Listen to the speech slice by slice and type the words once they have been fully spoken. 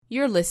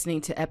You're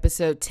listening to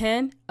episode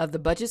 10 of the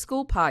Budget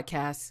School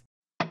Podcast.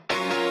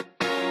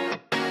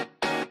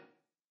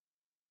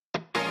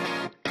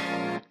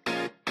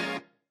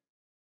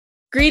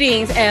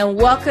 Greetings and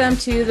welcome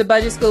to the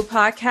Budget School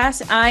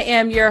Podcast. I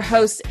am your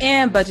host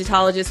and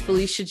budgetologist,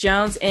 Felicia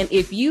Jones. And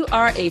if you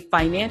are a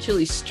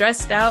financially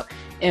stressed out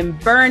and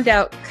burned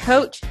out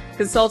coach,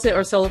 consultant,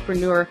 or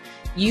solopreneur,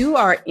 you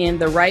are in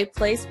the right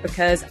place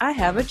because I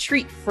have a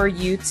treat for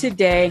you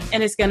today,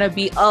 and it's going to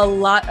be a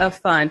lot of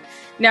fun.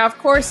 Now, of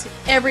course,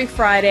 every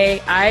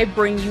Friday, I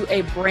bring you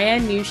a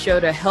brand new show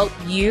to help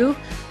you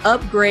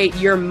upgrade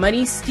your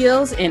money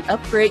skills and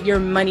upgrade your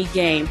money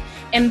game.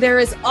 And there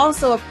is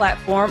also a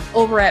platform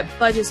over at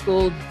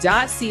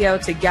budgetschool.co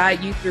to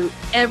guide you through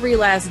every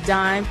last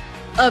dime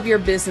of your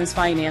business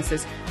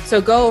finances.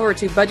 So go over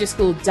to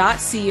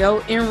budgetschool.co,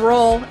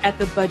 enroll at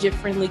the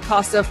budget-friendly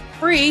cost of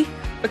free,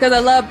 because I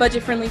love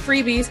budget-friendly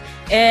freebies,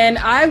 and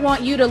I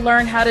want you to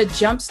learn how to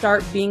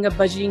jumpstart being a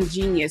budgeting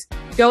genius.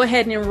 Go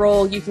ahead and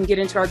enroll. You can get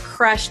into our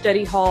crash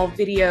study hall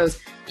videos.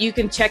 You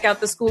can check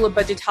out the School of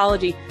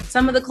Budgetology.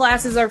 Some of the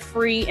classes are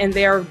free, and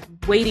they are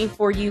waiting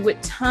for you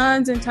with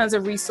tons and tons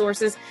of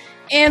resources.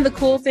 And the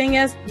cool thing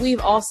is,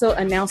 we've also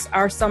announced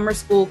our summer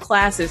school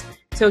classes.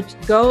 So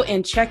go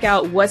and check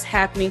out what's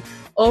happening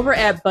over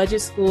at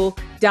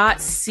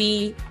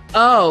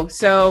budgetschool.co.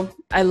 So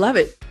I love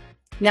it.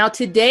 Now,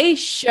 today's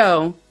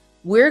show,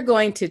 we're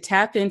going to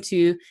tap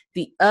into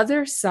the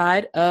other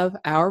side of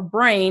our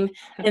brain,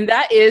 and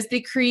that is the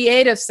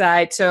creative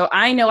side. So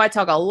I know I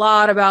talk a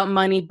lot about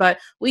money, but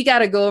we got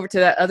to go over to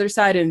that other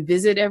side and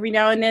visit every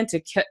now and then to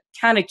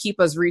kind of keep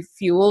us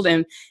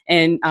refueled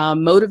and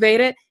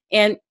motivated.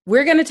 And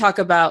we're going to talk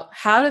about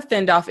how to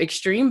fend off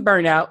extreme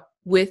burnout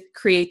with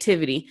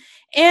creativity.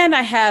 And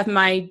I have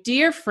my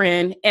dear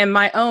friend and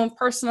my own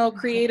personal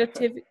creative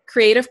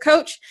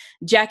coach,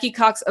 Jacki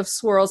Cox of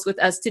Swirls,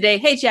 with us today.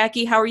 Hey,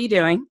 Jacki, how are you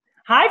doing?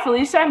 Hi,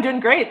 Felicia. I'm doing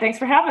great. Thanks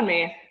for having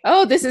me.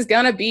 Oh, this is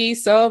going to be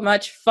so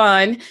much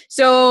fun.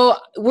 So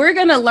we're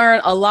going to learn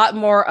a lot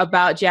more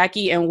about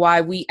Jacki and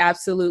why we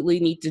absolutely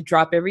need to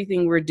drop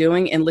everything we're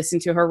doing and listen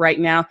to her right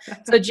now.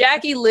 So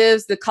Jacki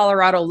lives the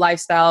Colorado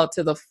lifestyle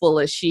to the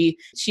fullest.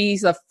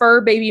 She's a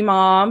fur baby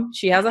mom.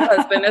 She has a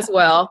husband as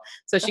well.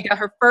 So she got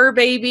her fur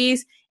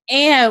babies.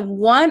 And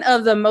one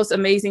of the most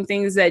amazing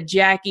things is that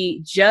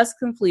Jacki just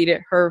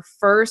completed her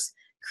first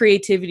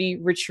creativity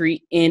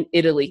retreat in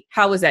Italy.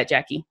 How was that,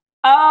 Jacki?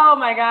 Oh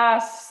my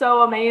gosh,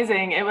 so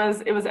amazing. It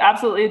was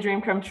absolutely a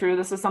dream come true.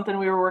 This is something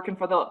we were working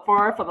for the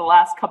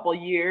last couple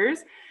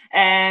years.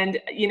 And,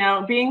 you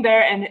know, being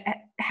there and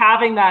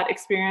having that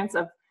experience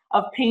of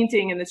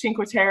painting in the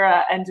Cinque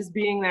Terre and just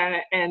being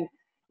there and,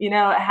 you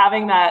know,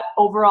 having that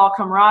overall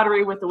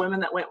camaraderie with the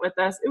women that went with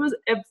us,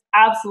 it's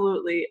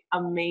absolutely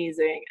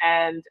amazing.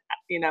 And,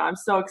 you know, I'm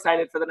so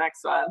excited for the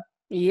next one.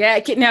 Yeah.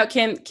 Now,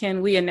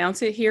 can we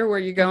announce it here where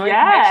you're going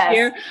next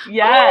year?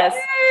 Yes.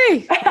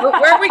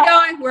 Where are we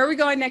going? Where are we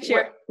going next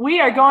year? We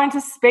are going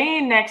to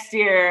Spain next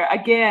year,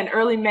 again,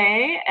 early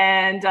May.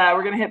 And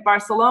we're going to hit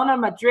Barcelona,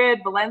 Madrid,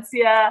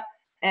 Valencia.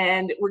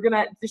 And we're going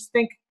to just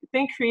think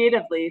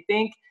creatively,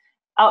 think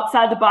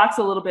outside the box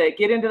a little bit,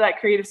 get into that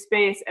creative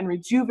space and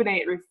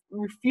rejuvenate,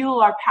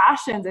 refuel our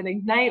passions and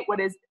ignite what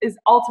is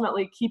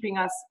ultimately keeping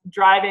us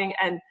driving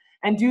and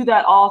do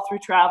that all through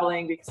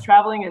traveling, because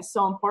traveling is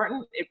so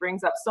important. It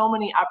brings up so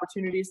many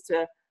opportunities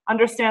to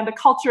understand the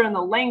culture and the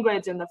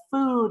language and the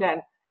food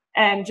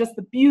and just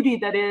the beauty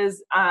that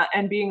is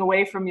and being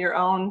away from your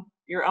own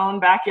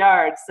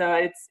backyard.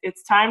 So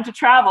it's time to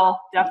travel,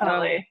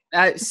 definitely.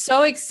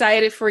 So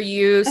excited for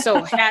you.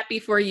 So happy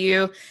for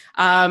you.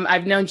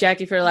 I've known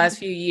Jacki for the last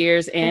few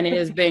years, and it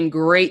has been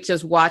great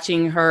just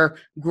watching her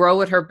grow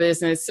with her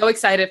business. So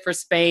excited for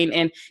Spain.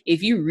 And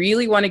if you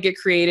really want to get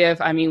creative,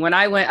 I mean, when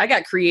I went, I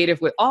got creative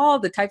with all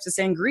the types of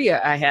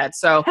sangria I had.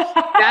 So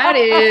that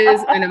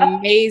is an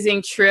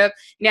amazing trip.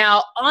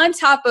 Now, on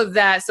top of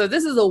that, so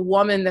this is a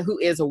woman who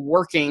is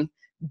working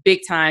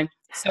big time.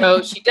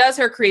 So she does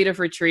her creative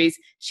retreats.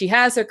 She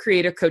has her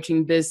creative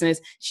coaching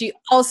business. She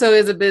also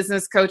is a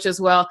business coach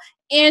as well.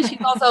 And she's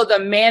also the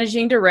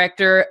managing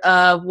director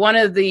of one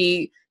of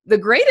the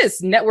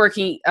greatest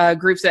networking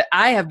groups that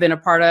I have been a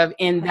part of,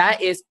 and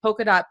that is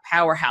Polka Dot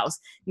Powerhouse.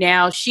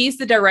 Now, she's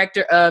the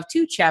director of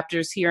 2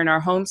 chapters here in our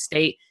home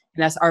state,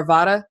 and that's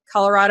Arvada,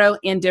 Colorado,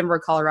 and Denver,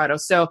 Colorado.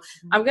 So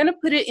I'm going to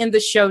put it in the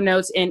show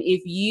notes. And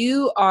if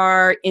you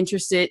are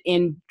interested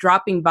in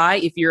dropping by,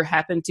 if you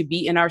happen to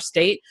be in our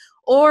state,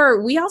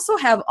 or we also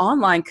have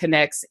online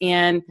connects,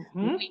 and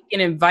we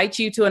can invite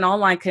you to an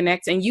online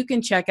connect, and you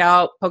can check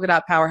out Polka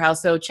Dot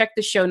Powerhouse. So check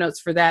the show notes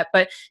for that.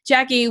 But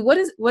Jacki, what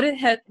has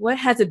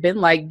it been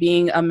like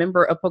being a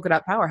member of Polka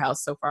Dot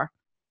Powerhouse so far?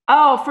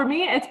 Oh, for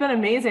me, it's been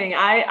amazing.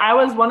 I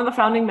was one of the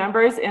founding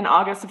members in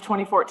August of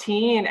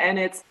 2014. And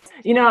it's,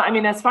 you know, I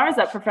mean, as far as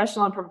that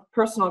professional and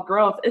personal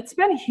growth, it's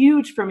been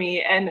huge for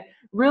me. And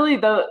really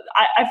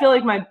I feel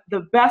like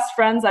the best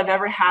friends I've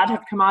ever had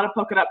have come out of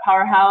Polka Dot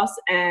Powerhouse.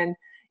 And,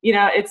 you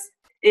know, it's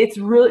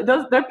really,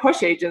 they're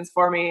push agents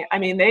for me. I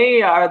mean,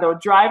 they are the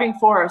driving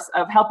force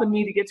of helping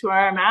me to get to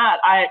where I'm at.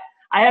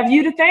 I have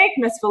you to thank,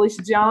 Miss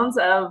Felicia Jones,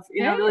 of,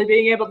 really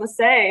being able to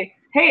say,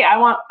 hey,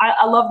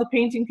 I love the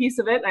painting piece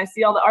of it, and I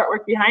see all the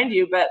artwork behind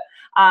you, but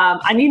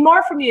I need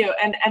more from you.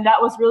 And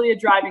that was really a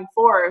driving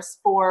force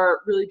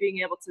for really being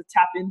able to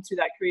tap into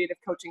that creative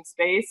coaching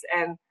space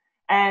and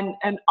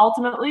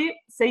ultimately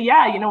say,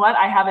 yeah, you know what,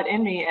 I have it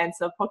in me. And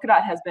so Polka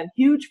Dot has been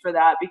huge for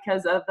that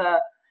because of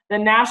the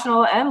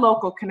national and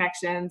local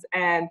connections.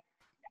 And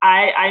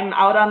I'm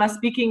out on a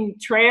speaking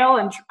trail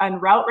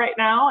and route right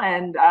now,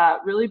 and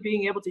really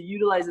being able to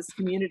utilize this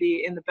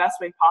community in the best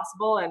way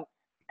possible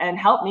and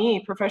help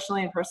me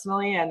professionally and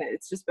personally. And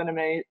it's just been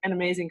an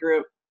amazing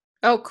group.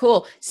 Oh,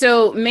 cool.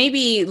 So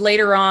maybe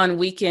later on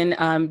we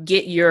can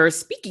get your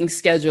speaking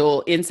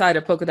schedule inside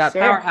of Polka Dot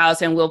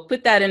Powerhouse, and we'll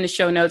put that in the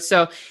show notes.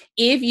 So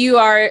if you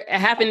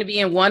happen to be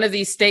in one of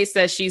these states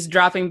that she's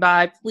dropping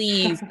by,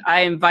 please,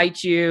 I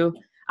invite you.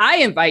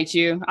 I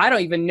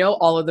don't even know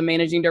all of the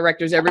managing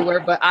directors everywhere,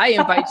 but I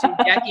invite you,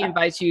 Jacki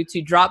invites you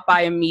to drop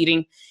by a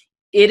meeting.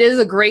 It is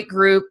a great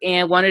group.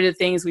 And one of the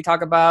things we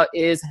talk about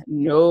is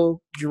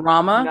no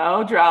drama.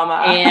 No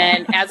drama.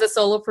 And as a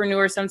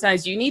solopreneur,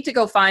 sometimes you need to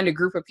go find a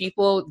group of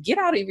people, get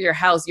out of your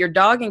house. Your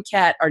dog and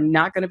cat are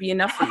not going to be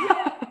enough for you.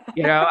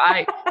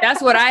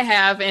 That's what I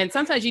have. And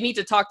sometimes you need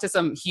to talk to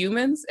some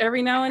humans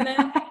every now and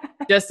then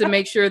just to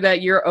make sure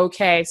that you're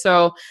okay.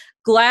 So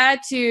glad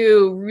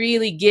to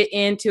really get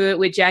into it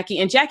with Jacki.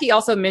 And Jacki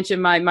also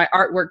mentioned my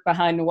artwork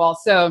behind the wall.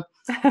 So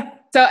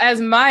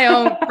as my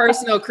own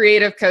personal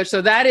creative coach,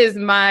 so that is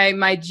my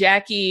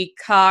Jacki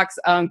Cox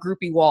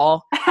groupie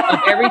wall of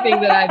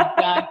everything that I've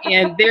done.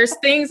 And there's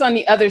things on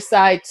the other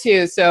side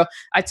too. So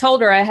I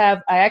told her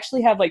I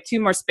actually have like 2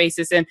 more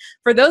spaces. And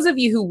for those of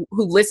you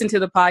who listen to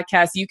the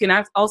podcast, you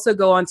can also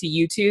go onto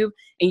YouTube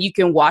and you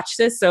can watch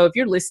this. So if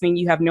you're listening,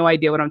 you have no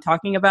idea what I'm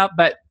talking about,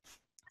 but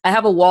I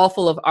have a wall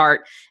full of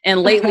art,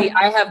 and lately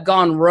I have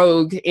gone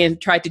rogue and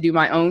tried to do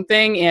my own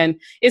thing,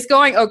 and it's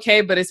going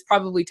okay, but it's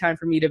probably time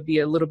for me to be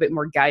a little bit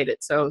more guided.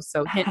 So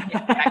hint,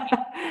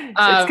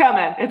 it's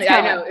coming.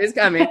 I know it's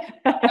coming.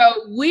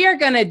 So we are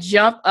going to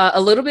jump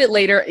a little bit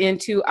later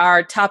into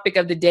our topic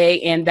of the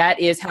day, and that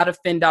is how to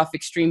fend off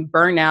extreme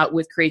burnout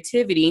with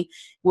creativity.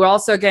 We're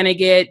also going to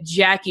get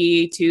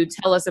Jacki to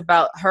tell us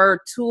about her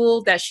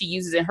tool that she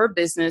uses in her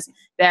business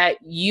that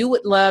you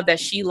would love, that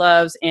she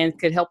loves, and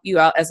could help you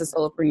out as a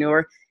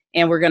solopreneur.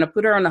 And we're going to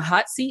put her on the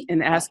hot seat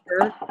and ask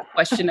her the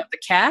question of the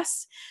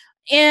cast.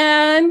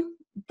 And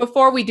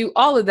before we do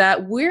all of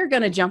that, we're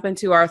going to jump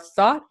into our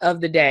thought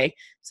of the day.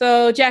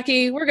 So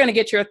Jacki, we're going to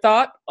get your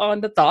thought on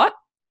the thought.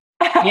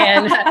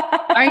 And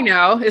I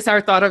know it's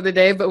our thought of the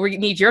day, but we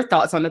need your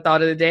thoughts on the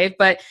thought of the day.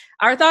 But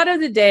our thought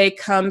of the day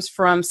comes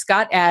from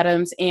Scott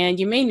Adams, and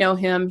you may know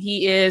him.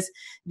 He is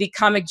the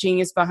comic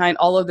genius behind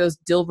all of those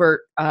Dilbert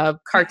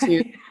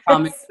cartoon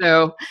comics.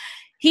 So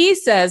he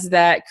says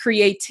that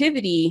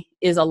creativity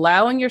is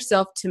allowing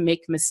yourself to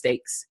make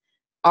mistakes.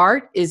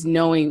 Art is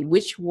knowing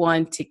which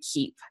one to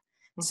keep.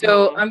 Mm-hmm.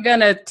 So I'm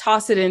going to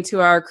toss it into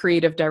our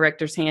creative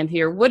director's hand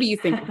here. What do you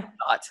think of the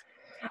thought?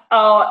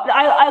 Oh,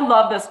 I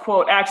love this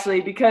quote,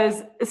 actually,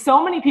 because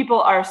so many people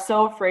are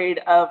so afraid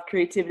of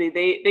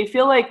creativity. They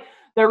feel like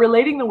they're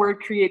relating the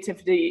word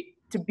creativity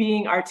to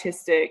being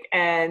artistic.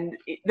 And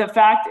the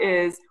fact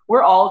is,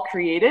 we're all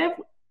creative.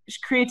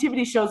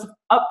 Creativity shows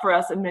up for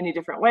us in many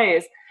different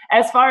ways.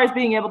 As far as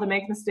being able to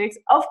make mistakes,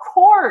 of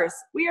course,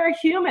 we are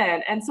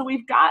human. And so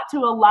we've got to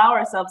allow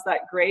ourselves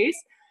that grace.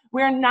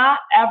 We're not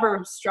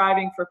ever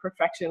striving for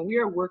perfection. We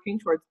are working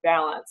towards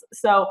balance.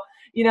 So,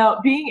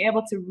 being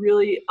able to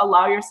really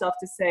allow yourself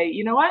to say,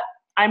 you know what,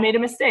 I made a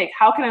mistake.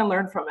 How can I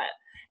learn from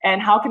it?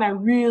 And how can I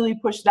really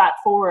push that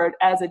forward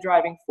as a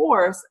driving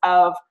force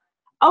of,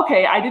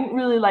 okay, I didn't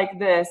really like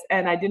this,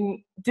 and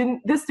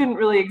this didn't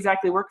really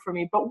exactly work for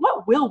me, but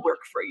what will work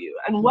for you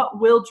and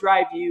what will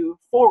drive you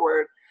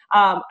forward?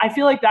 I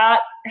feel like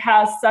that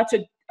has such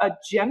a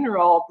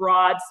general,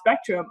 broad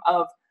spectrum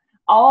of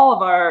all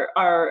of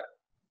our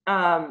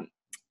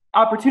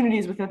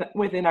opportunities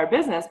within our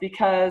business,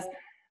 because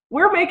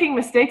we're making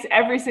mistakes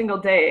every single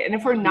day. And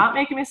if we're not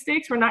making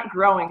mistakes, we're not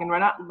growing and we're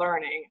not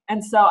learning.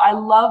 And so I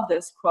love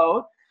this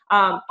quote.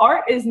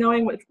 Art is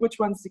knowing which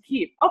ones to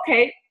keep.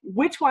 Okay,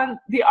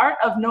 the art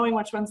of knowing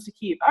which ones to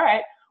keep. All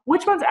right,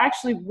 which ones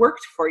actually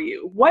worked for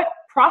you? What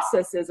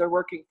processes are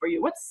working for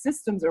you? What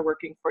systems are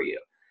working for you?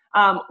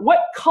 What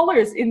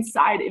colors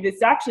inside, if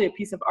it's actually a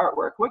piece of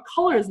artwork, what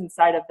colors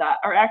inside of that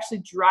are actually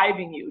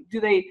driving you? Do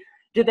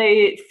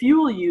they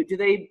fuel you? Do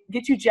they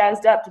get you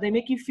jazzed up? Do they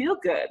make you feel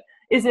good?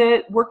 Is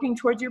it working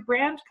towards your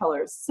brand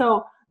colors?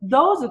 So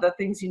those are the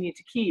things you need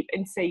to keep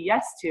and say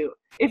yes to.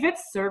 If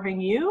it's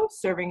serving you,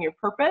 serving your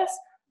purpose,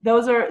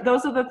 those are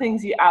the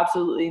things you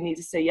absolutely need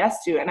to say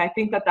yes to. And I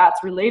think that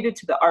that's related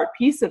to the art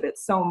piece of it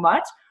so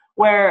much,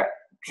 where,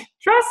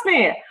 trust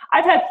me,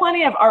 I've had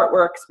plenty of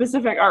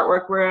specific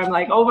artwork where I'm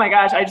like, oh my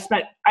gosh, I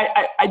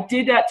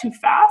did that too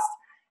fast.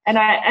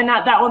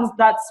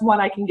 That's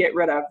one I can get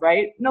rid of,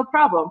 right? No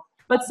problem.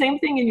 But same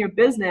thing in your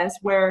business,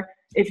 where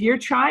if you're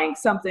trying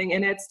something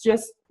and it's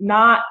just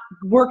not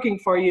working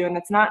for you and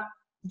it's not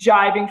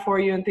jiving for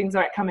you and things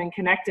aren't coming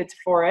connected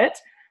for it,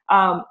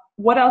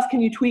 what else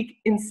can you tweak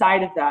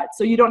inside of that?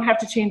 So you don't have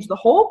to change the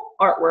whole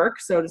artwork,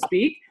 so to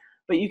speak,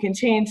 but you can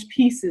change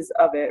pieces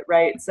of it,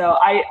 right? So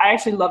I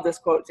actually love this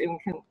quote, and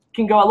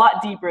can go a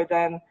lot deeper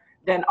than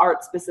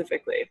art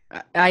specifically.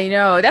 I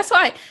know. That's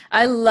why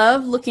I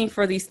love looking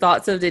for these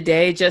thoughts of the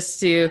day, just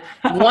to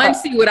one,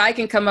 see what I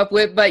can come up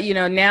with. But, you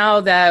know, now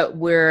that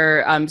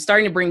we're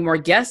starting to bring more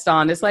guests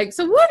on, it's like,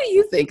 so what do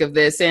you think of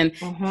this? And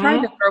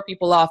trying to throw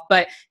people off.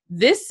 But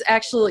this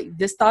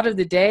thought of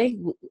the day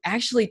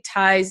actually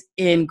ties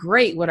in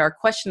great with our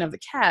question of the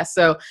cast.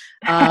 So,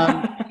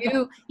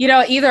 you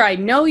know, either I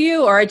know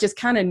you or I just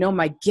kind of know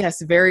my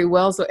guests very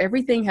well. So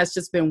everything has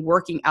just been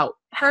working out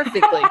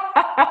perfectly.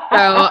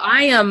 So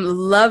I am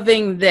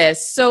loving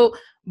this. So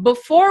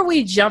before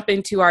we jump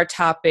into our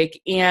topic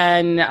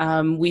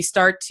and we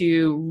start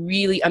to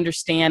really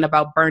understand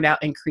about burnout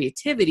and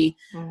creativity,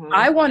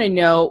 I want to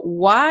know,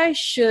 why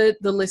should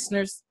the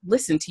listeners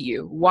listen to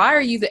you? Why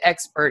are you the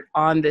expert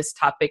on this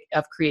topic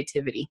of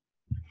creativity?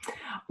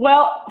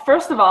 Well,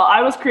 first of all,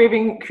 I was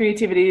craving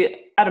creativity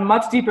at a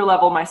much deeper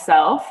level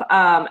myself.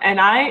 And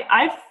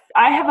I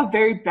have a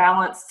very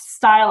balanced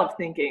style of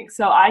thinking.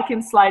 So I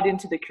can slide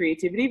into the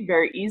creativity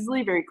very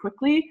easily, very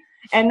quickly.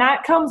 And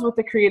that comes with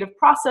the creative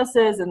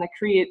processes and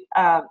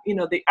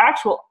the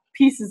actual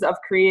pieces of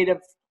creative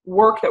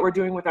work that we're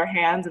doing with our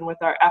hands and with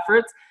our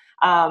efforts.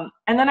 And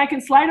then I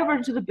can slide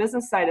over to the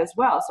business side as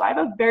well. So I have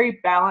a very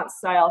balanced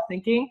style of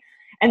thinking.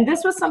 And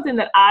this was something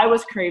that I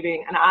was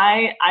craving. And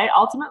I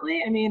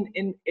ultimately, I mean,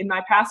 in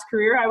my past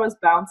career, I was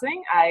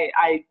bouncing.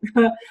 I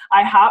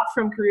hopped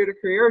from career to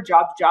career, or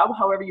job to job,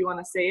 however you want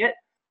to say it,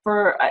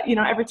 for,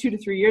 every 2 to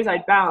 3 years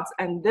I'd bounce.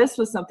 And this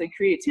was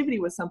creativity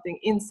was something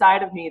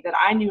inside of me that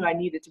I knew I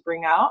needed to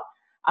bring out.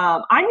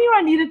 I knew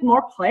I needed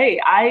more play.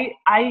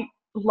 I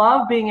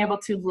love being able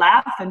to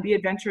laugh and be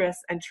adventurous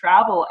and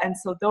travel. And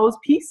so those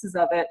pieces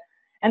of it,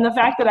 and the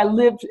fact that I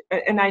lived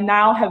and I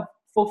now have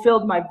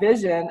fulfilled my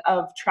vision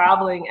of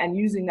traveling and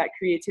using that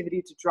creativity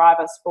to drive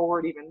us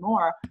forward even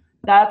more,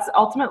 that's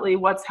ultimately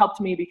what's helped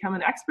me become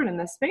an expert in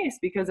this space,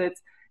 because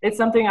it's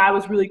something I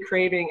was really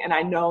craving, and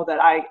I know that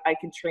I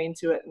can train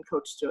to it and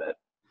coach to it.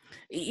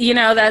 You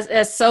know,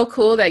 that's so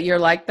cool that you're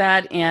like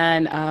that.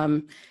 And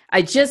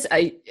I just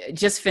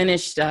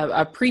finished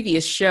a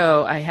previous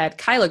show. I had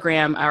Kyla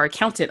Graham, our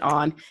accountant,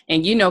 on,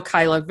 and you know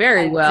Kyla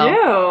very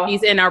well.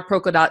 He's in our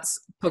polka dots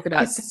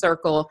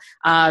circle.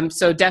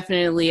 So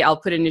definitely I'll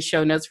put in the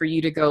show notes for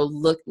you to go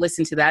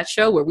listen to that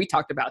show where we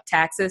talked about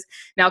taxes.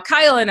 Now,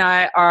 Kyle and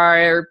I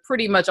are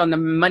pretty much on the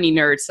money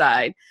nerd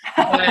side,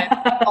 but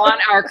on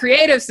our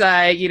creative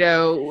side, you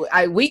know,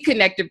 we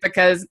connected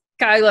because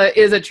Kyla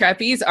is a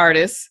trapeze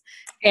artist.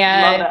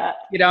 And,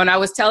 you know, and I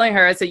was telling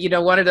her, I said, you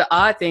know, one of the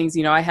odd things,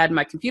 you know, I had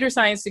my computer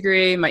science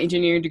degree, my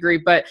engineering degree,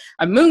 but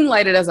I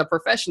moonlighted as a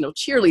professional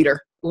cheerleader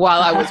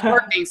while I was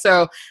working.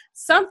 So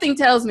something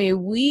tells me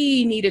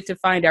we needed to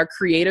find our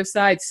creative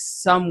side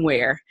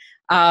somewhere.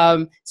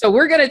 So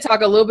we're going to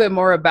talk a little bit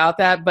more about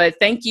that, but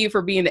thank you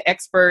for being the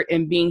expert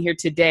and being here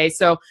today.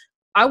 So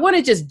I want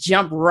to just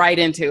jump right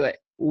into it.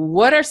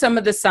 What are some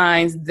of the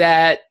signs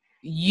that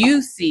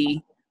you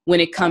see when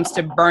it comes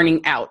to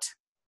burning out?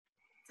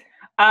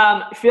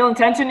 Feeling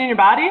tension in your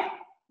body?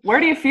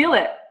 Where do you feel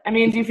it? I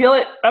mean, do you feel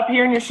it up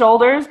here in your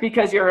shoulders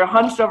because you're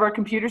hunched over a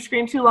computer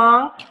screen too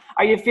long?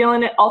 Are you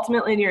feeling it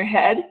ultimately in your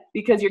head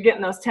because you're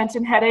getting those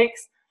tension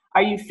headaches?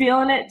 Are you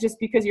feeling it just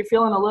because you're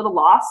feeling a little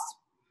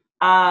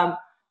lost?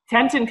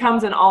 Tension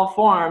comes in all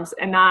forms,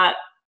 and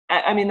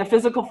the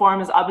physical form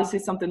is obviously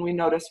something we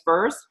notice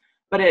first,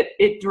 but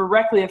it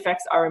directly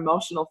affects our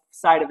emotional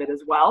side of it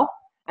as well.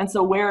 And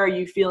so where are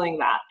you feeling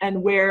that?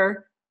 And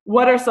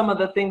what are some of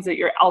the things that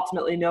you're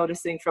ultimately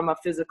noticing from a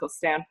physical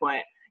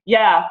standpoint?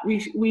 Yeah,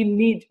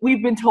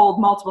 we've been told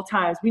multiple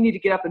times we need to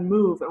get up and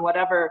move and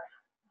whatever.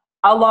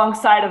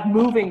 Alongside of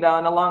moving, though,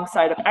 and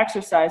alongside of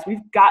exercise,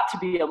 we've got to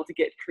be able to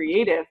get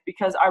creative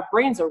because our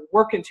brains are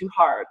working too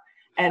hard.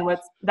 And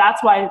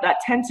that's why that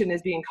tension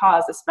is being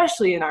caused,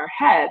 especially in our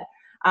head,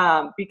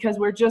 because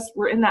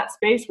we're in that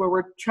space where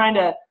we're trying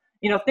to,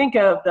 think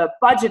of the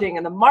budgeting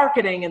and the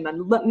marketing and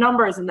the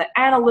numbers and the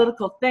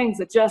analytical things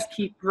that just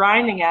keep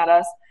grinding at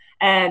us.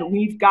 And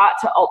we've got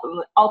to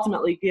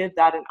ultimately give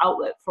that an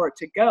outlet for it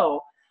to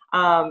go.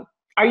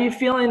 Are you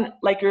feeling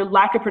like your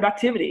lack of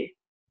productivity?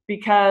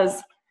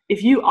 Because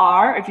if you're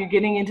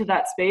getting into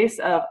that space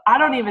of, I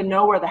don't even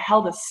know where the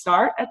hell to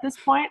start at this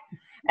point,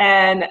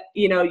 and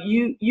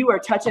you are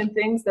touching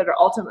things that are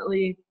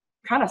ultimately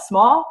kind of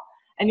small,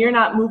 and you're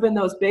not moving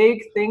those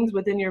big things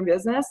within your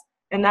business,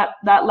 and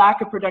that lack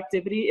of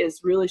productivity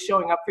is really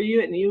showing up for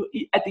you, and you,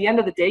 at the end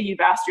of the day, you've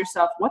asked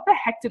yourself, what the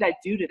heck did I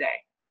do today?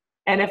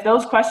 And if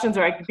those questions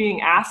are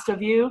being asked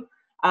of you,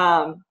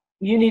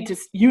 you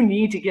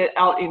need to get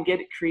out and get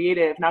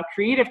creative. Now,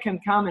 creative can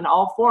come in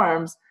all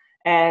forms,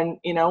 and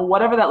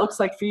whatever that looks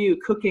like for you: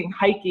 cooking,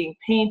 hiking,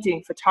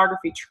 painting,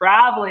 photography,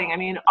 traveling. I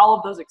mean, all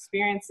of those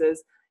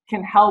experiences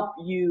can help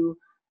you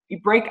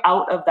break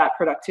out of that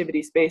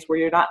productivity space where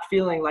you're not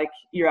feeling like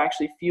you're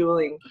actually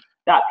fueling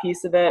that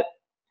piece of it.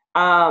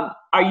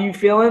 Are you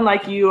feeling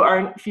like you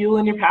are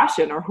fueling your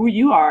passion or who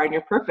you are and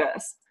your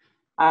purpose?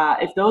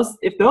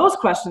 If those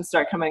questions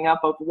start coming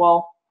up of,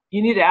 well,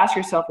 you need to ask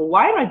yourself, well,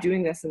 why am I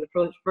doing this in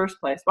the first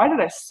place? Why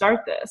did I start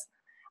this?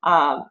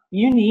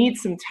 You need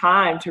some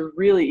time to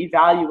really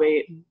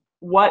evaluate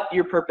what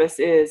your purpose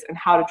is and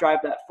how to drive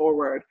that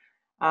forward.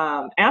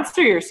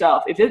 Answer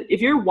yourself,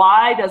 if your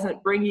why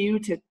doesn't bring you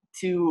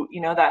to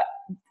that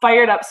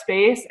fired up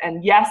space,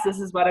 and yes, this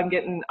is what I'm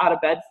getting out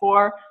of bed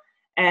for,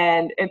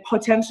 and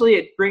potentially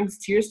it brings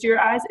tears to your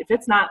eyes. If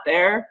it's not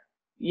there,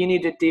 you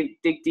need to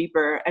dig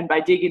deeper. And by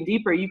digging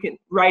deeper,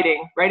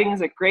 writing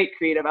is a great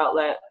creative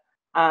outlet.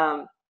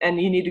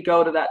 And you need to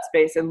go to that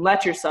space and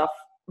let yourself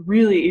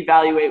really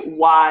evaluate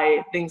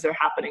why things are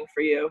happening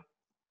for you.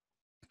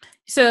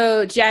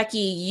 So,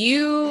 Jacki,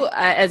 you,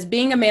 as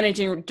being a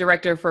managing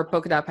director for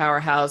Polka Dot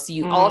Powerhouse,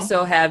 you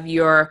also have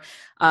your,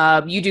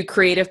 you do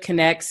Creative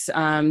Connects.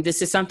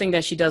 This is something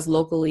that she does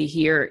locally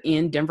here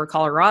in Denver,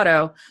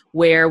 Colorado,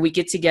 where we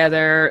get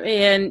together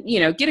and,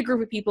 get a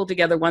group of people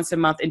together once a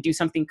month and do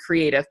something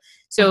creative.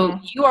 So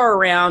you are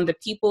around the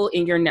people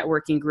in your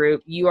networking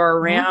group. You are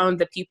around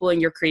the people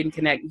in your Creative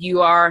Connect. You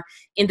are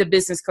in the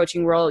business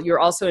coaching world. You're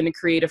also in the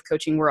creative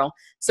coaching world.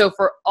 So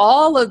for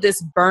all of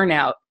this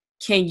burnout,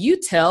 can you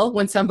tell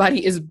when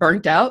somebody is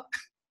burnt out?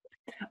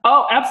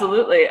 Oh,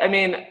 absolutely. I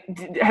mean,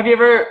 have you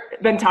ever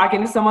been talking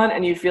to someone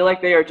and you feel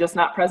like they are just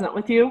not present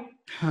with you?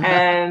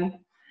 And,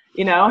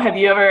 have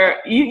you ever,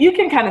 you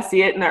can kind of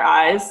see it in their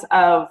eyes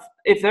of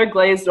if they're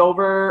glazed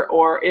over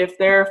or if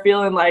they're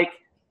feeling like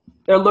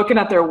they're looking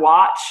at their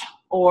watch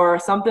or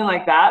something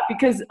like that,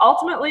 because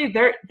ultimately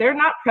they're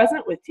not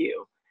present with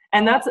you.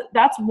 And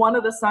that's one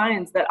of the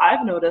signs that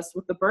I've noticed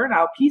with the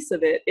burnout piece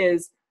of it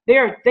is they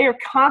are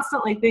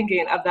constantly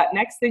thinking of that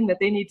next thing that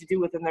they need to do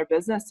within their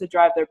business to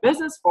drive their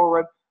business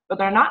forward, but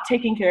they're not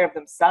taking care of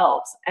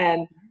themselves.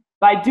 And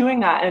by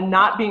doing that and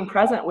not being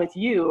present with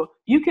you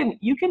can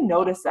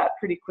notice that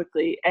pretty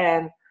quickly.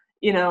 And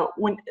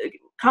when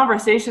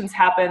conversations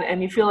happen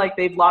and you feel like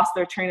they've lost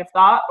their train of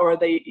thought, or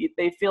they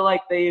feel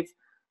like they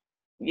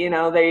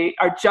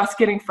are just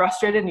getting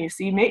frustrated, and you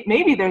see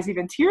maybe there's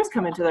even tears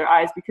come into their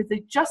eyes because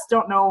they just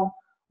don't know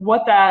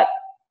what that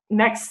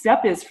next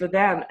step is for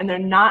them, and they're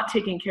not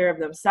taking care of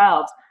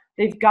themselves.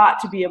 They've got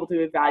to be able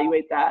to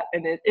evaluate that.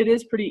 And it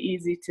is pretty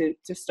easy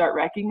to start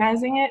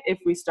recognizing it if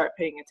we start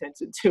paying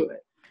attention to it.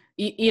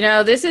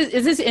 This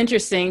is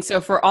interesting. So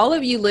for all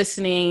of you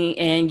listening,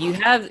 and you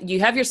have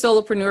your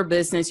solopreneur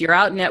business, you're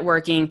out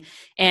networking,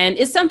 and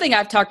it's something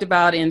I've talked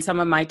about in some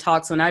of my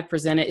talks when I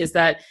present it, is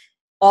that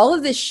all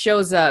of this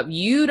shows up.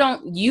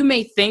 You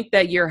may think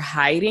that you're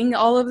hiding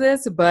all of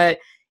this, but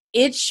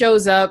it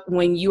shows up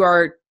when you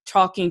are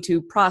talking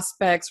to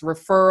prospects,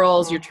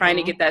 referrals, you're trying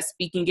to get that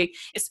speaking gig,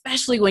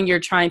 especially when you're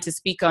trying to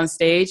speak on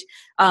stage.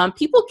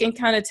 People can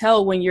kind of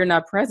tell when you're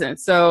not present.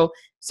 So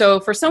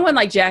for someone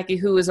like Jacki,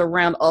 who is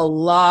around a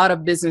lot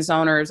of business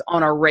owners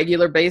on a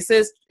regular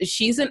basis,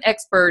 she's an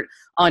expert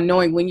on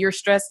knowing when you're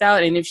stressed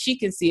out. And if she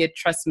can see it,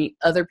 trust me,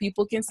 other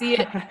people can see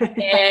it.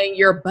 And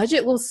your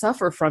budget will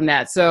suffer from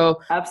that. So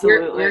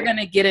absolutely, we're going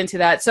to get into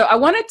that. So I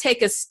want to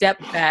take a step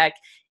back,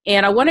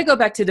 and I want to go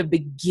back to the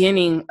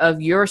beginning of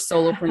your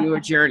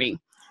solopreneur journey.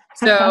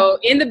 So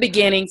in the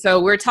beginning,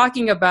 so we're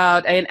talking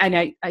about, and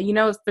I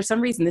for some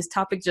reason, this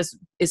topic just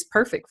is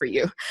perfect for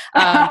you.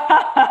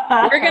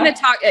 We're going to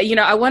talk,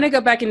 I want to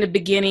go back in the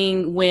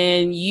beginning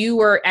when you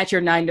were at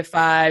your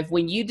 9-to-5,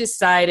 when you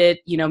decided,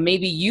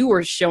 maybe you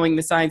were showing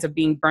the signs of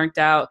being burnt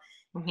out,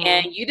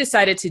 and you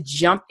decided to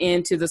jump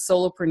into the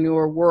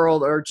solopreneur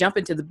world or jump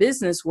into the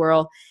business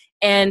world.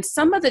 And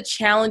some of the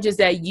challenges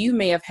that you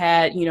may have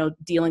had,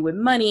 dealing with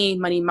money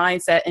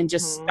mindset, and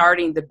just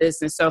starting the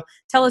business. So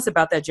tell us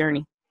about that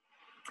journey.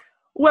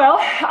 Well,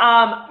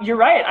 you're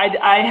right.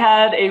 I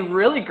had a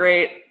really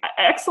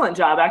excellent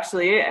job,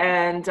 actually.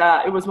 And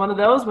it was one of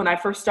those, when I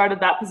first started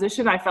that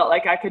position, I felt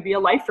like I could be a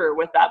lifer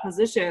with that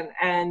position.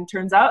 And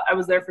turns out I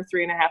was there for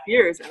 3.5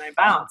 years and I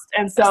bounced.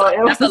 And so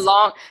that's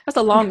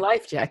a long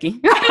life, Jacki.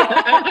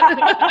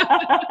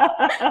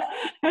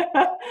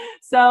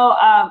 So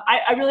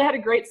I really had a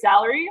great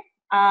salary.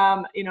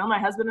 My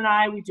husband and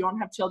I, we don't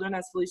have children,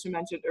 as Felicia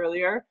mentioned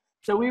earlier.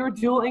 So we were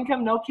dual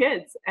income, no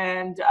kids.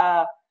 And,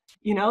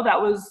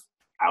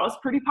 that was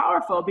pretty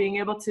powerful, being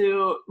able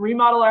to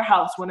remodel our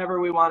house whenever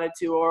we wanted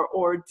to,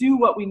 or do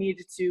what we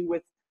needed to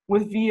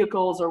with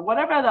vehicles or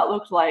whatever that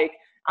looked like.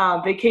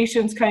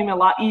 Vacations came a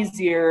lot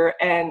easier.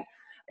 And,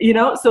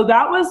 so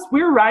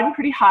we were riding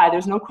pretty high.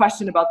 There's no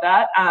question about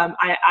that.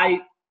 I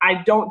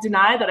don't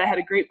deny that I had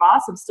a great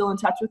boss. I'm still in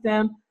touch with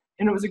him,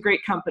 and it was a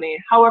great company.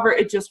 However,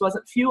 it just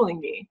wasn't fueling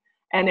me,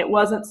 and it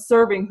wasn't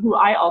serving who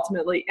I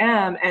ultimately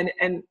am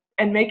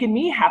and making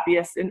me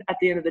happiest at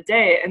the end of the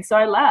day. And so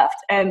I left.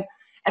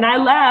 And I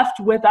left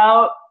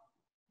without,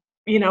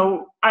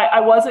 I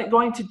wasn't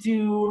going to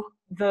do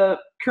the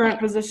current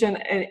position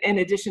in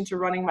addition to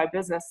running my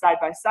business side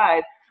by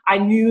side. I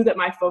knew that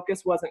my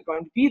focus wasn't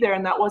going to be there,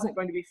 and that wasn't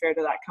going to be fair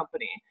to that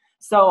company.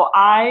 So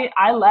I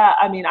left.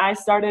 I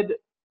started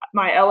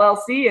my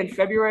LLC in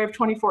February of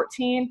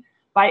 2014.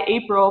 by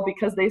April,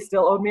 because they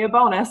still owed me a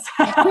bonus.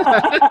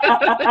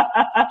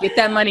 Get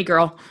that money,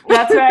 girl.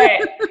 That's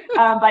right.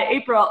 By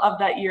April of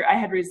that year, I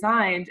had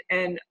resigned,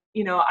 and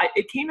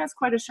it came as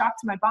quite a shock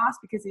to my boss,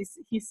 because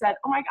he said,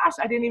 "Oh my gosh,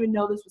 I didn't even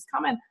know this was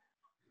coming."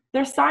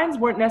 Their signs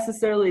weren't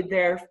necessarily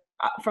there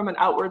from an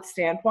outward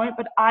standpoint,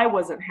 but I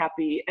wasn't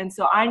happy, and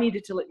so I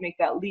needed to make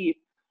that leap.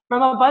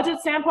 From a budget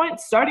standpoint,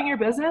 starting your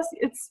business,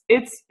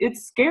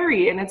 it's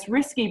scary and it's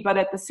risky, but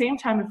at the same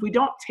time, if we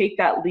don't take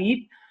that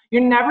leap,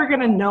 you're never going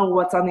to know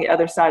what's on the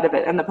other side of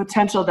it and the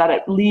potential that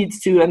it leads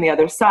to on the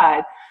other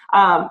side.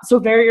 So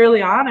very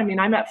early on,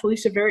 I met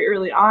Felicia very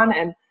early on,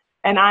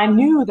 and I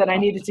knew that I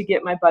needed to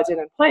get my budget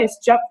in place.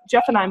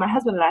 Jeff and I, my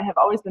husband and I, have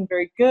always been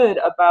very good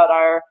about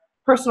our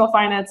personal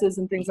finances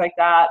and things like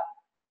that.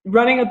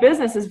 Running a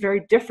business is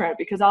very different,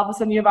 because all of a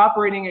sudden you have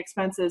operating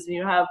expenses and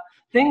you have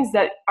things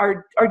that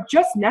are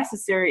just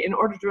necessary in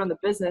order to run the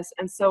business.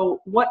 And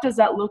so what does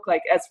that look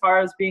like as far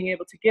as being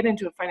able to get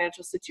into a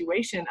financial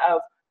situation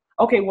of,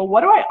 okay, well,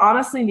 what do I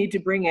honestly need to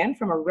bring in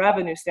from a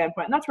revenue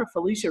standpoint? And that's where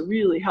Felicia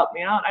really helped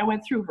me out. I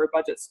went through her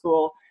budget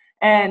school,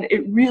 and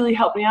it really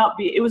helped me out.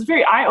 It was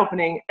very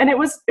eye-opening, and it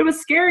was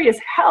scary as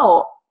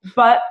hell.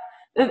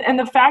 And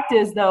the fact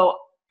is, though,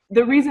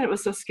 the reason it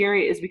was so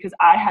scary is because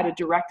I had a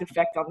direct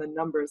effect on the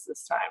numbers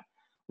this time.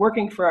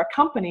 Working for a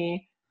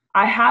company,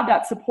 I had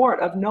that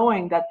support of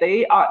knowing that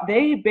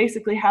they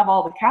basically have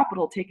all the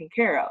capital taken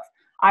care of.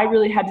 I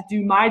really had to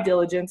do my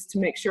diligence to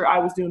make sure I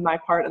was doing my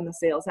part in the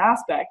sales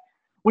aspect.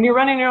 When you're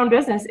running your own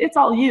business, it's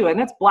all you, and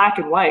it's black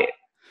and white.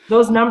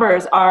 Those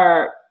numbers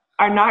are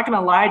not going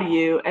to lie to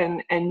you.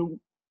 And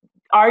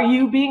are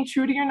you being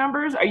true to your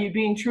numbers? Are you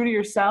being true to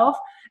yourself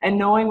and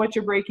knowing what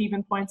your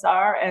break-even points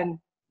are, and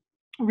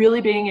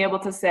really being able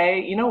to say,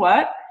 you know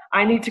what,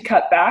 I need to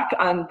cut back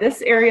on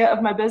this area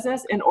of my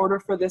business in order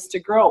for this to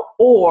grow.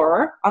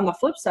 Or on the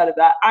flip side of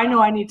that, I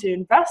know I need to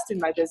invest in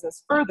my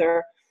business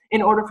further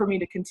in order for me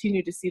to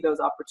continue to see those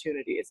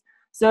opportunities.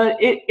 So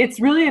it's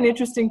really an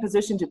interesting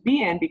position to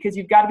be in, because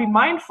you've got to be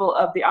mindful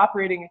of the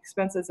operating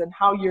expenses and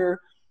how you're,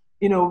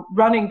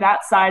 running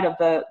that side of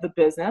the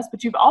business.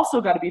 But you've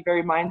also got to be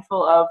very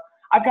mindful of,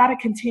 I've got to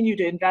continue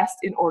to invest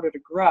in order to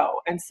grow.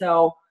 And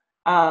so,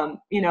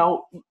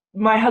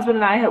 my husband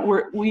and I,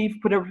 we've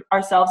put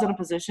ourselves in a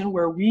position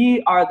where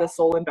we are the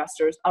sole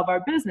investors of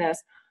our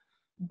business,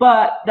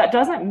 but that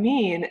doesn't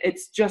mean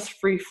it's just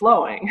free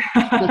flowing.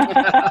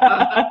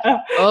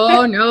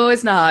 Oh, no,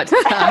 it's not.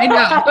 I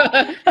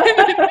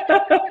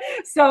know.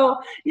 So,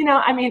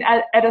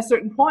 at a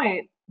certain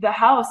point, the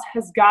house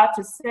has got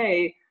to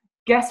say,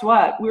 guess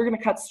what? We're going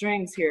to cut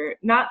strings here.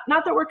 Not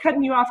that we're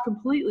cutting you off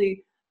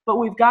completely, but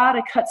we've got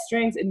to cut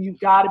strings, and you've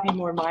got to be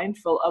more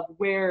mindful of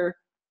where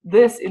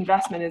this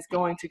investment is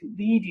going to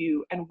lead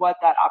you and what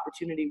that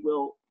opportunity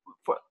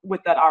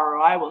with that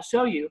ROI will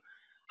show you.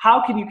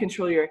 How can you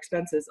control your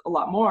expenses a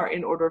lot more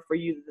in order for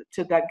you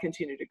to then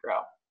continue to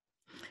grow?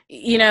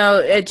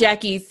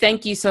 Jacki,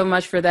 thank you so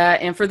much for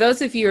that. And for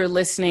those of you who are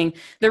listening,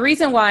 the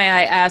reason why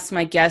I asked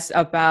my guests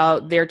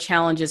about their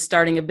challenges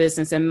starting a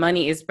business and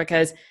money is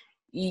because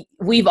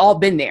we've all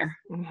been there.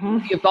 Mm-hmm.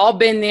 We've all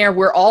been there.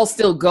 We're all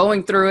still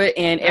going through it.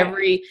 And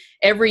right.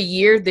 every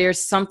year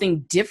there's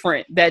something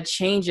different that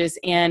changes.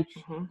 And,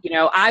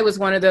 I was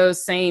one of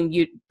those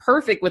you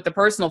perfect with the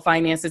personal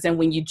finances. And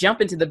when you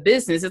jump into the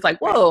business, it's like,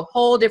 whoa,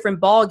 whole different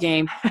ball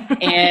game.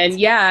 And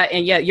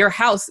your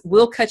house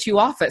will cut you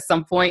off at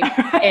some point,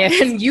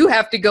 and you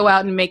have to go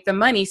out and make the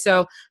money.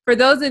 So for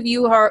those of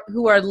you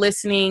who are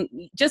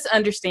listening, just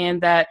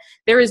understand that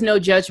there is no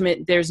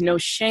judgment. There's no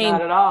shame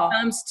when it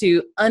comes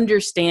to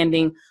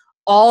understanding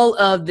all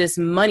of this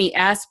money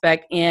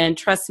aspect. And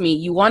trust me,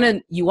 you want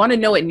to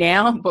know it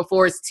now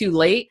before it's too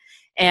late.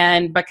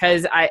 And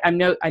because I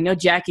know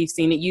Jacki's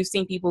seen it. You've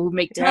seen people who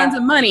make tons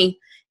of money,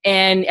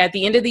 and at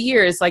the end of the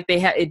year, it's like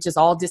it just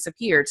all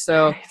disappeared.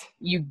 So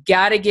you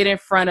got to get in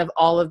front of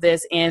all of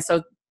this. And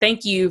so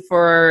thank you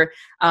for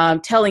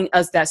telling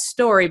us that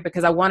story,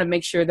 because I want to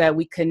make sure that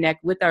we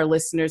connect with our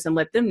listeners and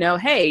let them know,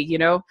 hey,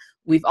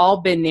 we've all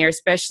been there,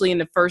 especially in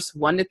the first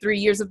 1 to 3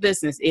 years of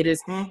business.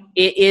 It's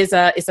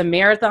a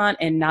marathon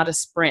and not a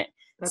sprint.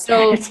 That's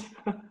so right.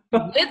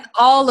 With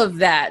all of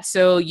that,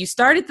 so you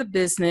started the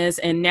business,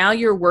 and now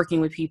you're working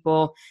with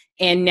people,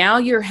 and now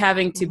you're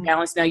having to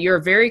balance. Now you're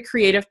a very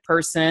creative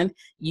person.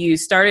 You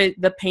started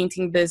the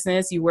painting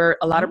business. You wear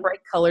a lot of bright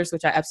colors,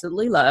 which I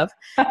absolutely love.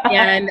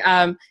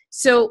 And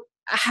so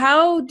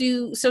talk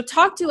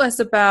to us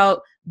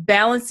about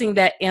balancing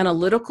that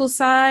analytical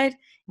side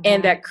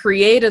and that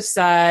creative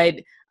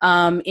side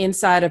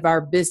inside of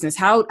our business.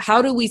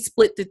 How do we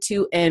split the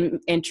two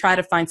and try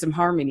to find some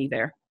harmony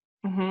there?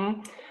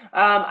 Mm-hmm.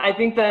 I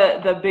think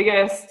the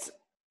biggest,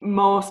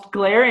 most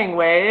glaring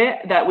way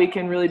that we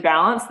can really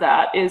balance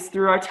that is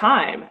through our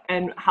time.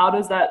 And how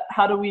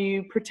do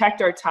we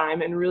protect our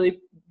time and really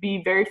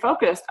be very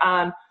focused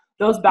on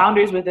those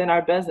boundaries within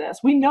our business?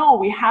 We know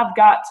we have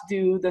got to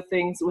do the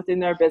things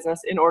within our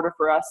business in order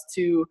for us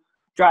to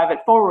drive it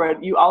forward,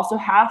 you also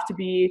have to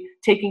be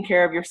taking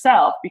care of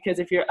yourself, because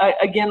if you're,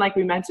 again, like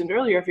we mentioned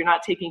earlier, if you're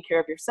not taking care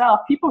of yourself,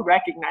 people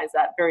recognize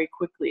that very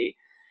quickly.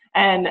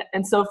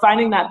 And so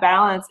finding that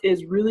balance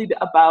is really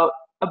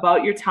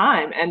about your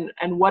time,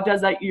 and what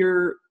does that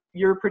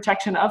your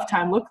protection of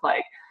time look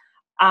like?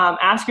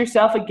 Ask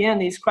yourself again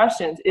these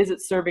questions. Is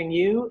it serving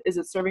you? Is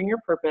it serving your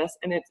purpose?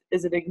 And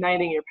is it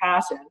igniting your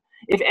passion?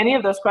 If any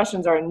of those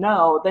questions are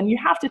no, then you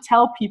have to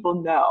tell people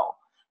no.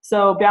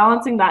 So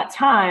balancing that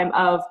time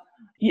of,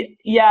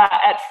 yeah,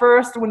 at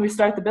first when we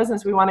start the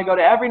business, we want to go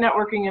to every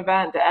networking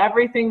event, to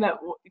everything that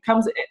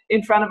comes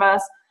in front of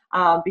us,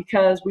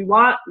 because we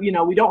want,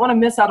 we don't want to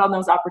miss out on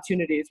those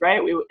opportunities,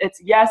 right? It's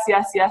yes,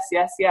 yes, yes,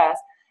 yes, yes.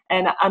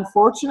 And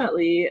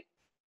unfortunately,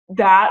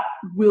 that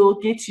will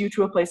get you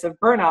to a place of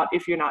burnout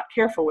if you're not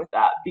careful with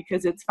that,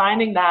 because it's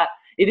finding that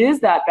it is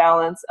that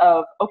balance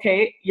of,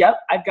 okay, yep,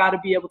 I've got to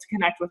be able to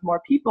connect with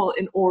more people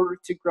in order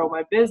to grow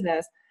my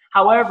business.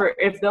 However,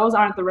 if those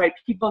aren't the right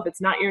people, if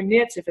it's not your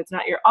niche, if it's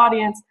not your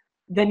audience,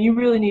 then you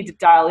really need to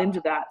dial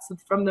into that. So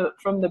from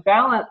the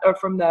balance, or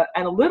from the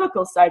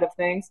analytical side of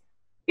things,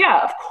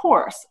 yeah, of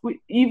course,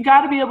 you've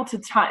got to be able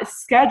to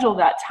schedule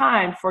that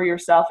time for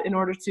yourself in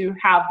order to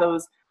have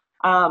those.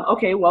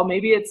 Okay, well,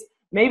 maybe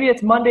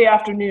it's Monday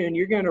afternoon.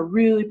 You're going to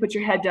really put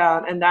your head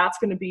down, and that's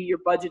going to be your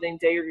budgeting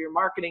day or your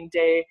marketing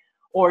day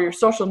or your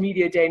social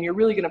media day, and you're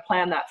really going to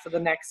plan that for the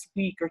next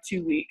week or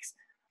 2 weeks.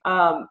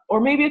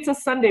 Or maybe it's a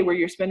Sunday where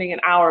you're spending an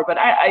hour, but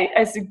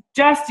I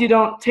suggest you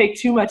don't take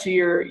too much of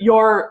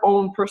your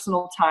own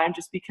personal time,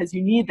 just because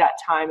you need that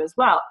time as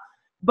well.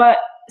 But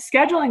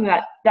scheduling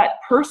that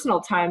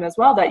personal time as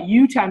well, that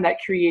you time, that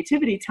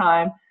creativity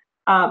time,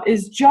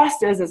 is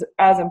just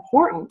as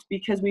important,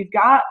 because we've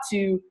got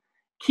to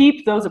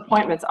keep those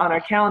appointments on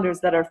our calendars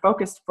that are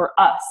focused for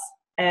us.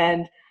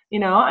 And,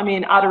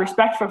 out of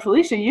respect for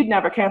Felicia, you'd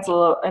never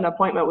cancel an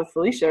appointment with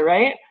Felicia,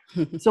 right?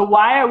 So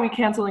why are we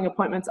canceling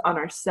appointments on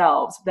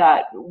ourselves?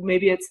 That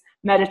maybe it's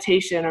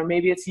meditation, or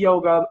maybe it's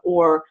yoga,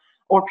 or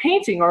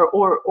painting,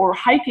 or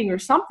hiking or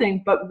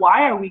something, but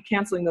why are we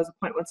canceling those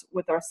appointments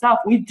with ourselves?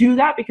 We do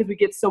that because we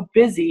get so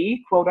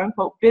busy, quote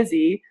unquote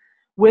busy,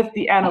 with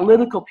the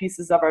analytical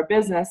pieces of our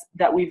business,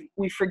 that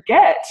we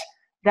forget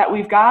that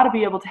we've got to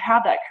be able to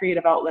have that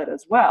creative outlet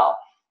as well.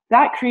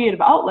 That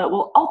creative outlet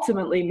will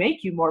ultimately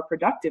make you more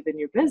productive in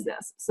your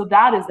business. So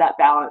that is that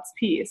balance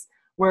piece,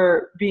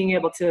 where being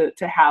able to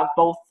have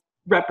both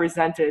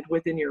represented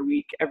within your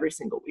week every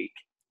single week.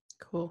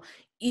 Cool.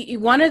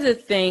 One of the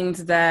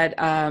things that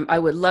I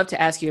would love to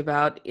ask you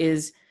about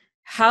is,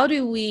 how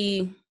do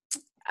we,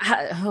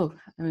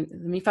 let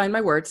me find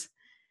my words,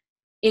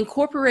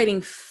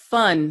 incorporating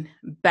fun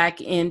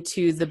back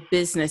into the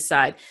business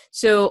side.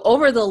 So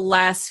over the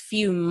last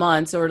few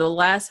months, or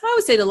I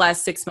would say the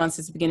last 6 months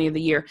since the beginning of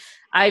the year,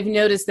 I've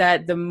noticed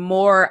that the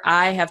more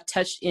I have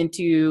touched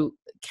into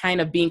kind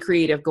of being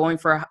creative, going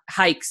for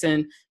hikes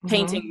and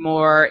painting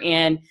more,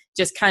 and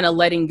just kind of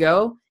letting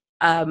go,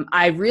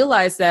 I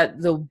realized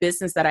that the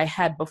business that I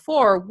had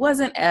before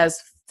wasn't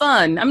as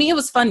fun. I mean, it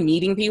was fun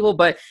meeting people,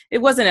 but it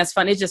wasn't as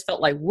fun. It just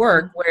felt like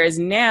work. Whereas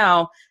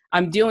now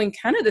I'm doing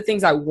kind of the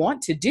things I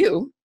want to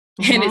do,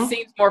 and it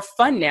seems more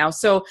fun now.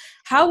 So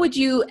how would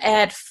you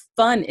add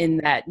fun in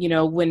that,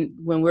 when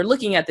we're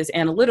looking at this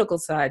analytical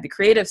side, the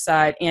creative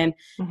side, and,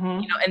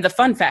 and the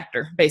fun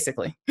factor,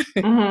 basically,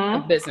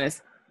 of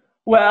business?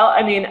 Well,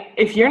 I mean,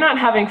 if you're not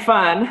having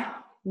fun,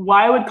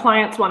 why would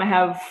clients want to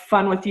have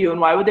fun with you,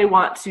 and why would they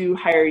want to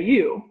hire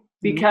you?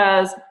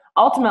 Because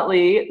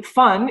ultimately,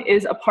 fun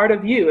is a part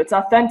of you. It's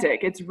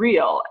authentic, it's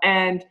real,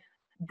 and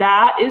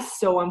that is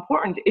so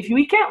important. If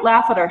we can't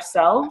laugh at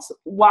ourselves,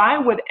 why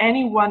would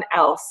anyone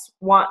else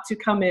want to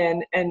come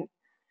in? And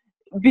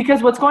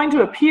because what's going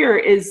to appear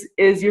is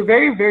you're a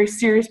very, very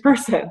serious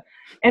person,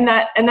 and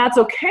that's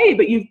okay.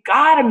 But you've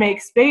got to make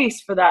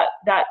space for that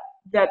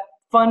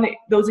fun,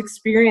 those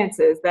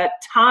experiences, that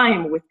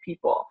time with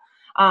people,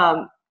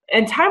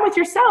 and time with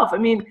yourself. I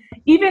mean,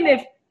 even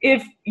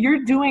if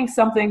you're doing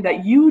something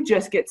that you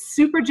just get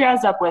super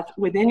jazzed up with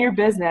within your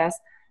business,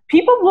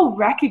 people will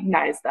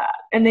recognize that,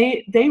 and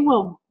they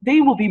will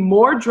be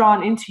more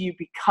drawn into you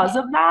because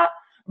of that,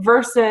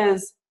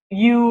 versus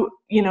you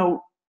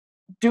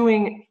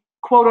doing,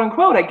 quote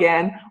unquote,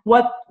 again,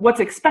 what's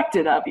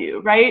expected of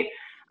you, right?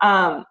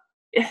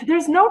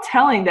 There's no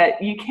telling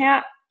that you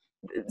can't.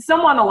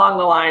 Someone along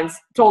the lines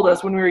told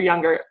us when we were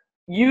younger,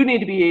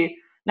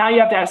 now you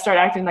have to start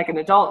acting like an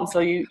adult, and so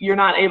you're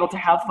not able to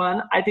have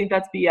fun. I think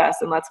that's BS,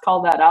 and let's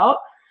call that out.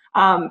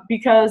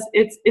 Because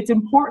it's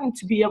important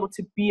to be able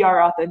to be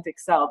our authentic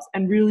selves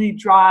and really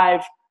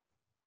drive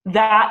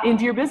that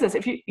into your business.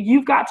 If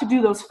you've got to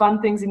do those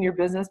fun things in your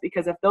business,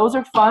 because if those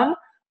are fun,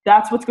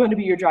 that's what's going to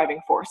be your driving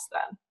force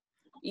then.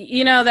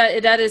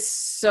 That is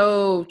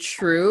so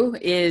true.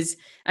 There's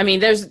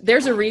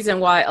a reason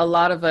why a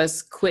lot of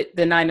us quit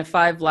the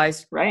 9-to-5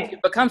 lives, right, to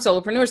become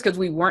solopreneurs, because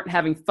we weren't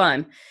having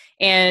fun.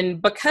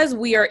 And because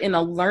we are in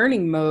a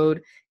learning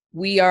mode,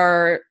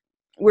 we're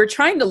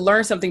trying to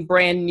learn something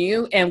brand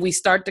new, and we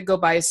start to go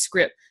by a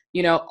script.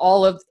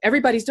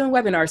 everybody's doing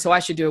webinars, so I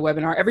should do a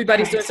webinar.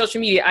 Everybody's doing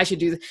social media, I should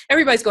do this.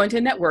 Everybody's going to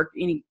a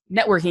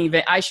networking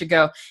event, I should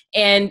go.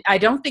 And I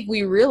don't think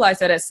we realize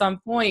that at some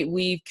point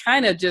we've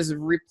kind of just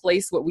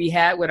replaced what we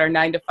had with our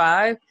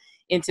 9-to-5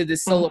 into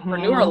this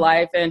solopreneur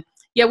life. And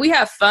yeah, we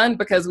have fun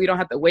because we don't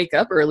have to wake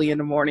up early in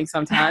the morning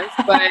sometimes.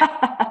 But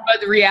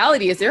the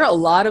reality is there are a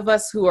lot of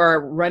us who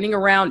are running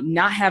around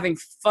not having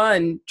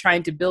fun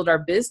trying to build our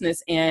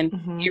business. And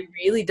it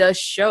really does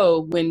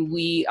show when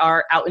we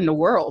are out in the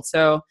world.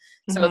 So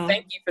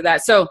thank you for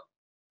that. So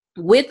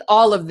with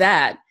all of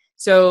that,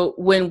 so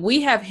when we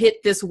have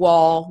hit this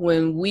wall,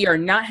 when we are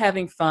not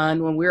having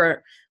fun, when we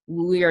are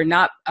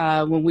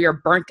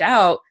burnt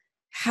out,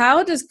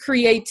 how does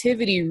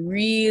creativity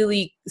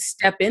really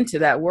step into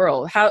that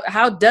world?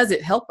 How does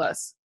it help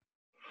us?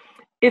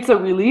 It's a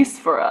release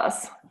for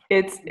us.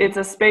 It's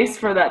a space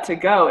for that to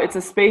go. It's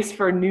a space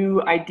for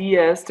new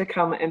ideas to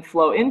come and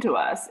flow into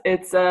us.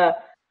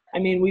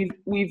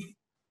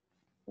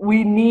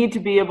 We need to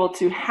be able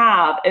to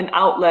have an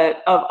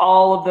outlet of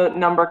all of the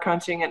number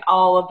crunching and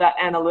all of that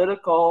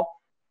analytical,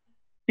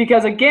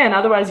 because again,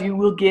 otherwise you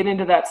will get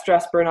into that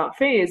stress burnout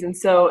phase. And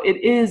so it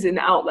is an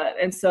outlet.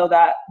 And so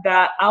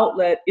that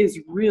outlet is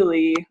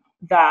really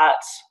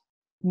that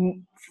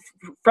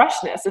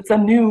freshness. It's a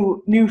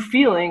new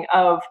feeling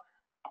of,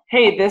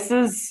 hey, this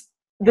is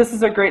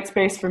a great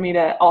space for me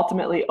to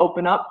ultimately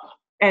open up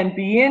and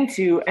be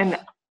into. And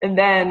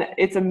then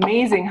it's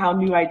amazing how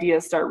new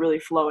ideas start really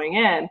flowing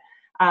in.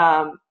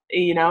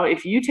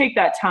 If you take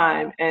that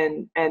time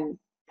and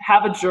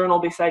have a journal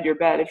beside your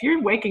bed, if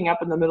you're waking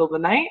up in the middle of the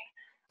night,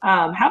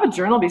 have a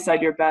journal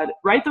beside your bed,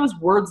 write those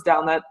words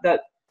down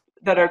that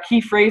are key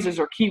phrases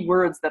or key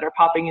words that are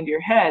popping into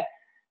your head,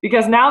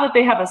 because now that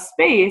they have a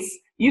space,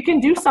 you can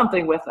do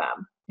something with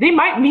them. They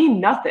might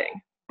mean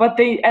nothing, but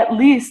they at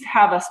least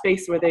have a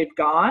space where they've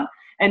gone.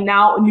 And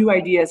now new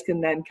ideas can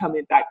then come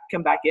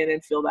back in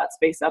and fill that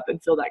space up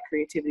and fill that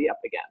creativity up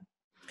again.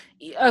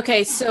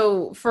 Okay,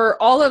 so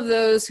for all of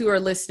those who are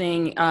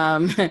listening,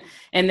 and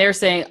they're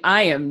saying,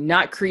 I am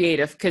not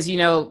creative, because, a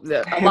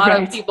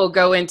lot of people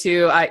go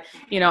into, I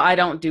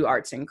don't do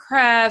arts and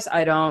crafts.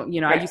 I don't,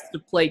 I used to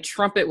play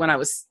trumpet when I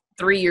was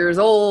 3 years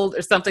old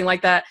or something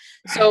like that.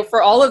 So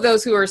for all of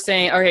those who are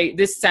saying, okay,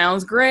 this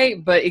sounds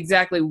great, but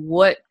exactly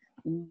what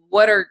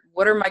are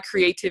my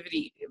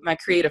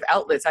creative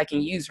outlets I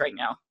can use right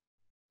now?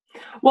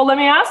 Well, let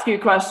me ask you a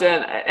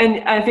question.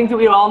 And I think that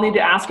we all need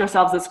to ask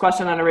ourselves this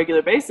question on a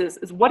regular basis,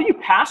 is what are you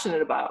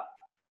passionate about?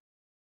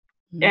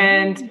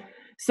 And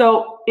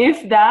so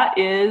if that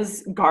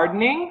is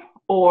gardening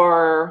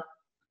or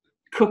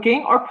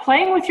cooking or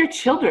playing with your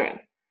children,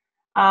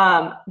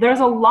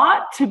 there's a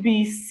lot to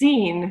be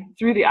seen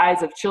through the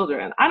eyes of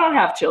children. I don't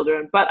have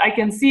children, but I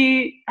can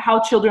see how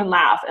children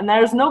laugh. And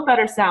there's no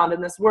better sound in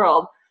this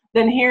world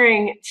than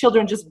hearing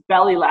children just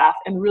belly laugh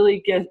and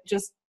really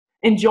just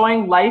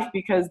enjoying life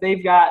because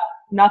they've got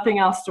nothing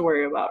else to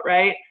worry about,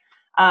 right?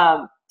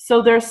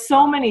 So there's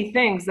so many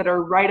things that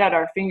are right at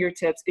our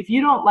fingertips. If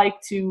you don't like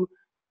to,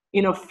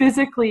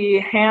 physically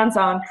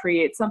hands-on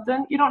create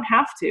something, you don't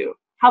have to.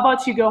 How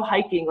about you go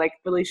hiking, like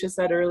Felicia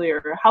said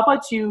earlier? How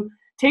about you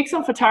take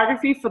some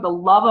photography for the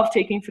love of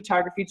taking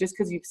photography just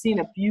because you've seen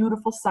a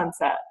beautiful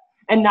sunset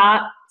and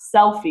not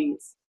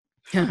selfies?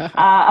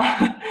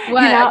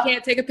 I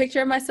can't take a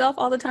picture of myself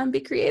all the time,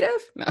 be creative?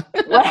 No.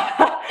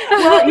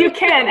 Well, you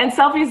can, and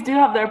selfies do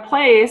have their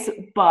place,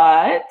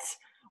 but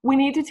we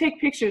need to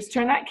take pictures,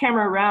 turn that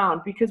camera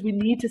around, because we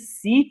need to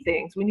see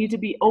things. We need to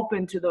be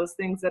open to those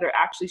things that are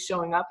actually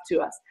showing up to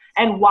us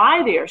and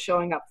why they are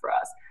showing up for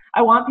us.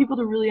 I want people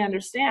to really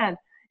understand,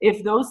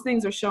 if those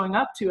things are showing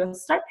up to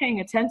us, start paying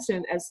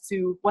attention as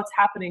to what's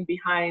happening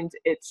behind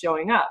it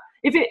showing up.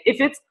 If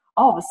it's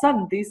all of a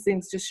sudden these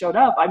things just showed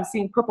up, I'm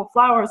seeing purple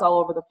flowers all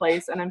over the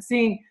place, and I'm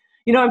seeing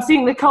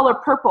the color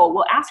purple.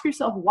 Well, ask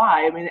yourself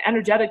why. I mean,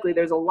 energetically,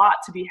 there's a lot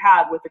to be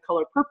had with the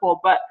color purple,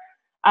 but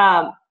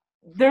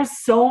there's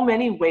so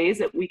many ways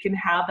that we can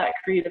have that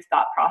creative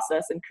thought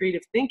process and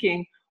creative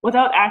thinking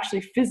without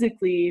actually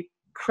physically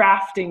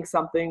crafting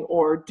something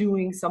or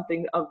doing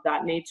something of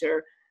that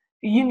nature.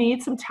 You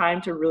need some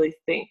time to really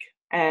think.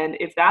 And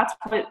if that's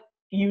what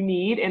you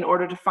need in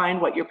order to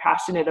find what you're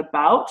passionate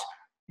about,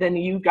 then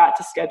you got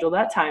to schedule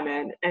that time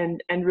in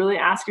and really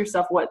ask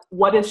yourself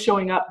what is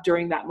showing up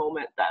during that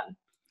moment then.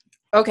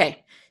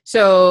 Okay.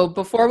 So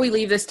before we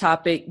leave this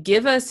topic,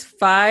 give us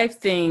 5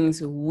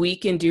 things we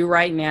can do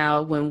right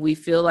now when we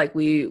feel like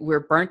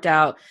we're burnt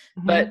out,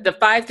 but the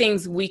 5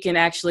 things we can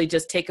actually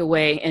just take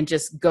away and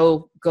just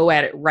go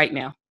at it right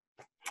now.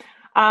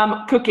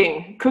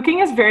 Cooking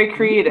is very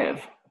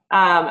creative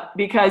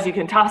because you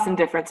can toss in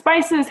different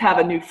spices, have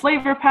a new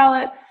flavor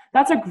palette.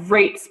 That's a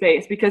great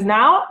space because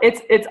now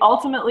it's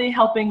ultimately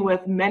helping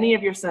with many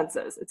of your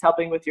senses. It's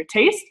helping with your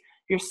taste,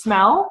 your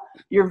smell,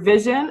 your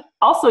vision,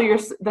 also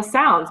the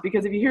sounds,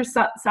 because if you hear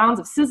sounds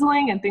of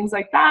sizzling and things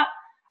like that,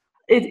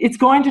 it's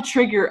going to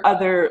trigger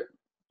other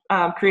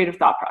creative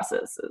thought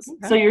processes.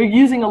 Okay. So you're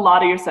using a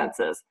lot of your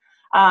senses.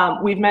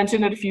 We've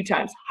mentioned it a few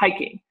times,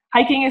 hiking.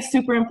 Hiking is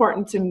super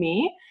important to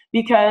me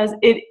because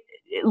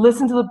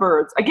listen to the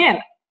birds. Again,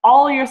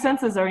 all your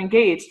senses are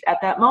engaged at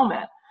that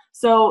moment.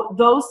 So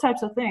those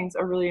types of things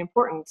are really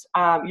important.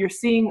 You're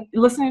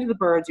listening to the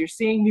birds, you're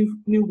seeing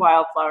new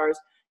wildflowers,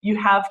 you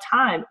have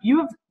time.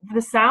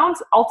 The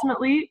sounds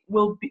ultimately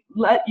will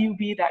let you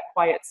be that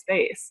quiet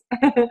space.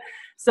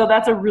 So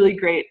that's a really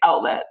great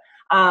outlet.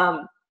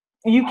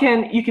 You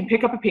can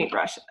pick up a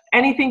paintbrush,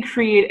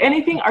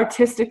 anything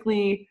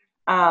artistically,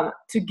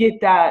 to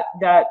get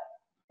that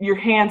your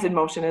hands in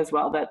motion as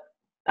well, that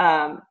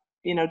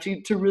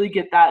to really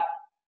get that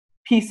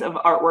piece of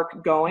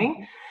artwork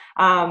going.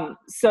 And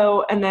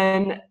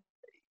then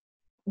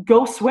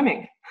go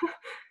swimming.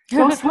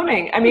 Go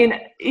swimming. I mean,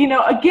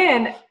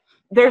 again,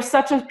 there's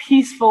such a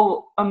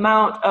peaceful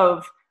amount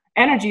of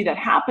energy that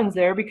happens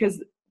there,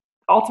 because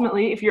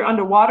ultimately, if you're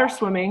underwater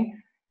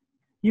swimming,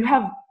 you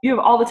have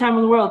all the time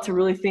in the world to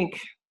really think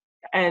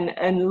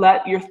and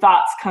let your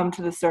thoughts come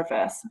to the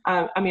surface.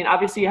 I mean,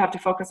 obviously you have to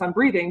focus on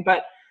breathing,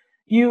 but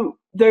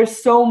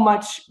there's so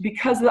much,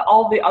 because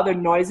all the other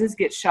noises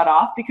get shut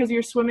off because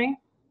you're swimming.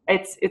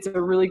 It's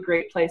a really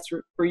great place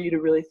for you to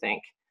really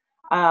think.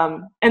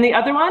 And the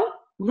other one,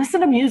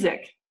 listen to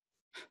music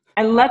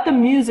and let the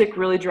music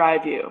really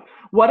drive you.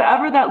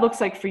 Whatever that looks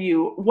like for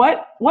you.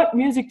 What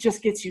music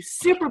just gets you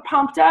super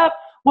pumped up?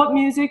 What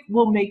music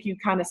will make you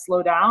kind of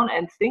slow down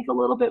and think a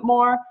little bit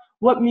more?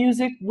 What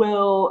music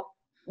will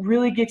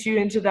really get you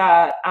into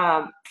that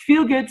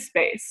feel good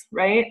space,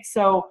 right?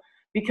 So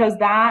because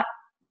that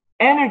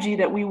energy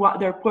that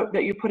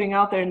you're putting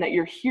out there and that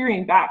you're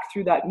hearing back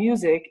through that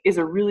music is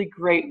a really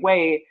great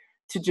way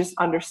to just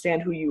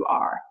understand who you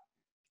are.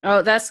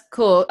 Oh, that's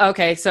cool.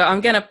 Okay, so I'm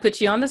going to put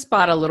you on the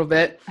spot a little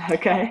bit.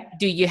 Okay.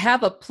 Do you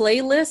have a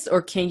playlist,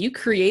 or can you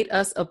create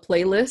us a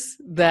playlist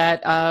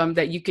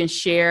that you can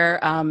share?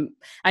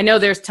 I know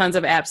there's tons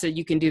of apps that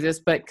you can do this,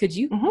 but could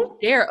you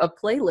share a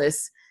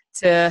playlist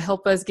to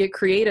help us get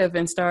creative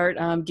and start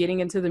getting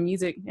into the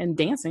music and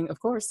dancing,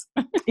 of course?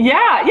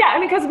 Yeah. I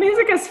mean, because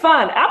music is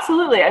fun.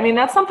 Absolutely. I mean,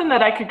 that's something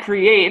that I could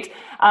create.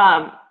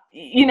 I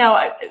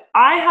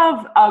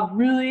have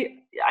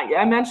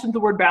I mentioned the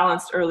word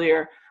balanced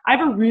earlier. I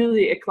have a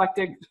really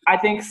eclectic, I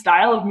think,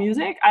 style of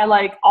music. I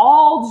like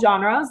all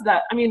genres.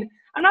 I'm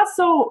not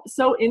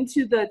so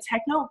into the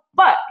techno,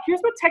 but here's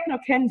what techno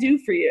can do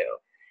for you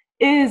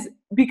is,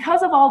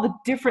 because of all the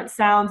different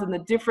sounds and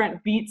the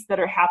different beats that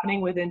are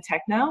happening within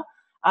techno,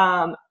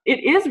 it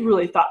is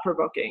really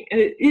thought-provoking and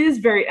it is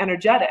very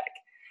energetic.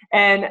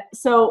 And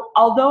so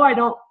although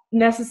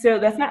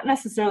that's not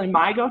necessarily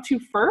my go-to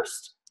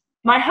first,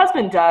 my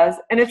husband does.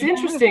 And it's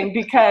interesting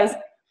because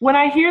when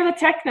I hear the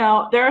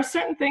techno, there are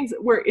certain things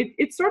where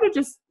it sort of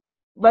just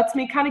lets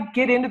me kind of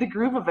get into the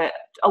groove of it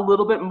a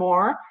little bit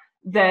more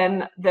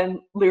than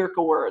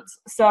lyrical words.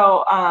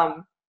 So,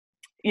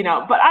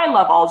 but I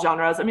love all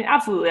genres. I mean,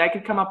 absolutely, I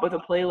could come up with a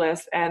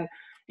playlist, and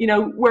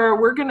where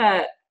we're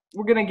gonna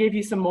give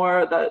you some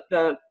more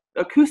the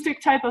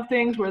acoustic type of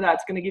things, where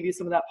that's gonna give you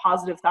some of that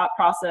positive thought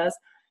process.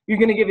 You're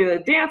gonna give you the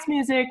dance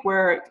music,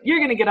 where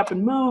you're gonna get up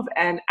and move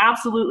and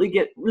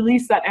absolutely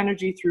release that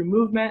energy through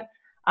movement.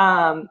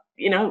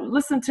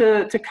 Listen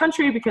to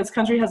country, because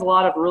country has a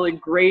lot of really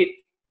great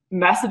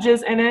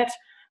messages in it.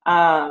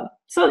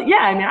 So yeah,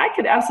 I mean, I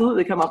could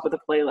absolutely come up with a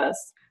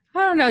playlist. I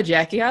don't know,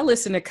 Jacki. I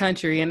listen to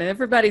country, and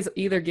everybody's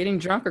either getting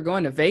drunk or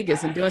going to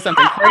Vegas and doing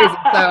something crazy.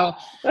 So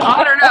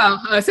I don't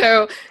know.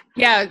 So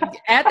yeah,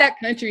 add that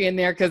country in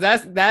there, because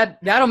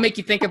that'll make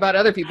you think about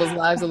other people's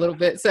lives a little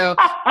bit. So,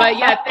 but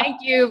yeah,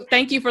 thank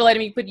you for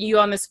letting me put you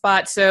on the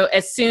spot. So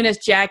as soon as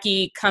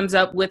Jacki comes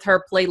up with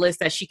her playlist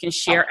that she can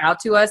share out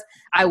to us,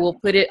 I will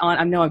put it on.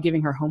 I know I'm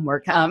giving her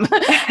homework.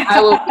 I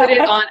will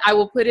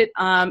put it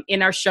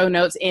in our show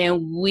notes,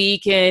 and we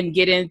can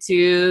get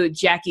into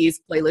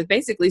Jacki's playlist.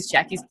 Basically, it's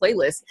Jacki's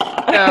playlist.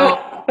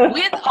 So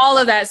with all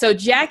of that, so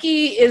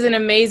Jacki is an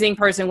amazing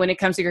person when it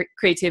comes to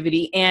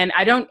creativity, and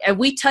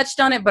we touched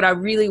on it, but I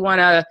really want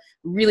to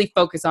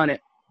focus on it.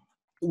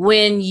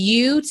 When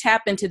you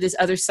tap into this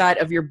other side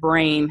of your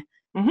brain,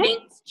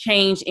 things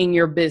change in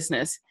your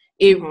business.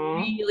 It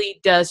really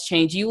does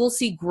change. You will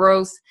see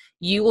growth.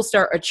 You will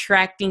start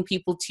attracting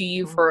people to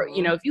you for,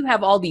 if you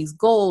have all these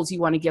goals, you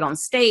want to get on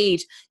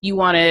stage, you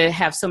want to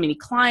have so many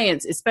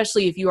clients,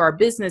 especially if you are a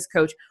business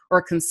coach or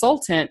a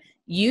consultant,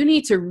 you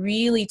need to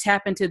really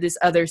tap into this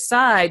other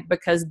side,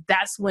 because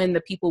that's when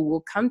the people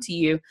will come to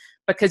you,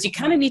 because you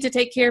kind of need to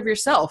take care of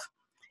yourself.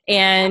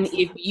 And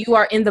if you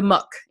are in the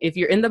muck,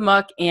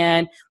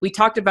 and we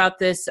talked about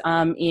this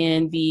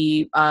in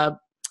the,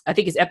 I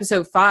think it's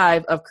episode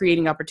 5 of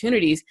Creating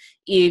Opportunities.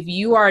 If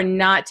you are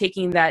not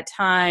taking that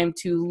time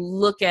to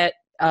look at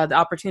the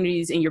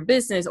opportunities in your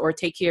business or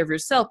take care of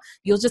yourself,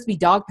 you'll just be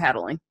dog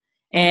paddling.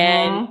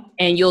 And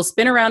you'll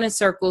spin around in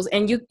circles,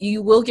 and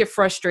you will get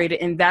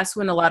frustrated, and that's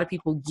when a lot of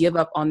people give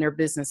up on their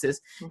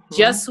businesses.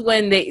 Just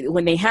when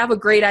they have a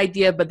great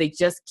idea, but they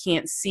just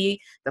can't see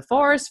the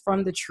forest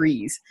from the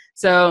trees.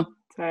 So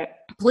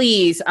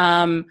please,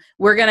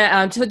 we're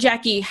gonna so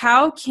Jacki,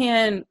 how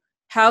can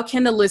how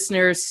can the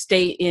listeners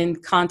stay in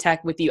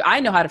contact with you? I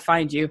know how to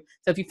find you.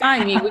 So if you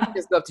find me, we can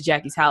just go up to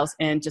Jacki's house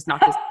and just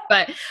knock this.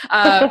 But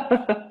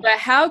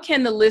how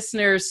can the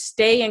listeners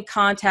stay in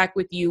contact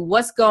with you?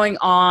 What's going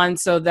on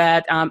so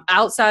that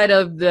outside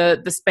of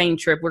the Spain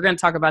trip, we're going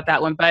to talk about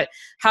that one, but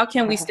how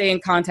can we stay in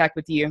contact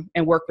with you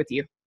and work with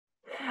you?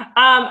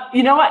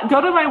 You know what? Go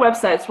to my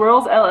website,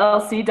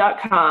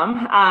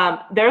 swirlsllc.com.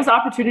 There's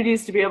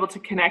opportunities to be able to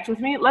connect with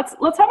me.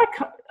 Let's have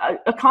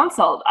a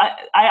consult.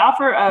 I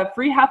offer a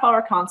free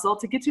half-hour consult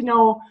to get to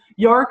know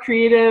your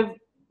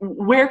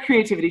where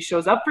creativity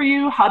shows up for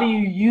you. How do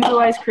you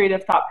utilize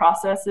creative thought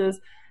processes?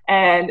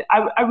 And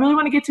I really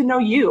want to get to know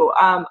you.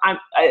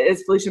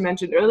 As Felicia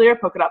mentioned earlier,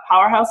 Polka Dot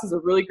Powerhouse is a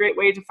really great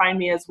way to find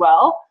me as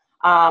well.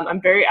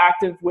 I'm very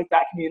active with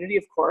that community,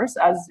 of course,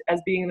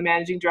 as being the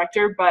managing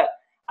director, but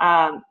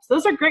so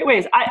those are great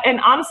ways. And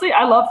honestly,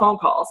 I love phone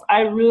calls. I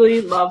really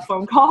love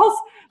phone calls.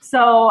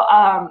 So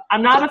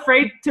I'm not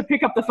afraid to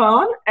pick up the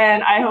phone,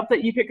 and I hope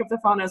that you pick up the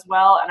phone as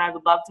well. And I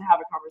would love to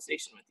have a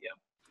conversation with you.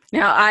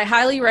 Now, I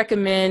highly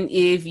recommend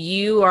if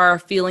you are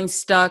feeling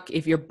stuck,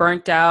 if you're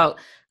burnt out,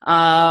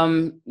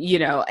 and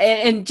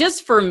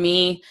just for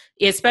me,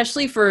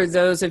 especially for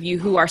those of you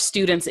who are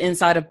students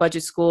inside of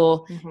budget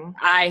school,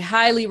 I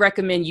highly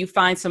recommend you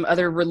find some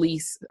other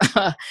release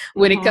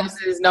when it comes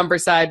to this number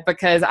side,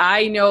 because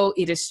I know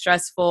it is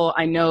stressful.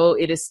 I know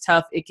it is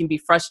tough. It can be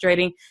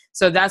frustrating.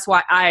 So that's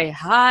why I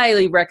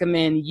highly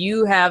recommend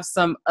you have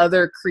some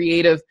other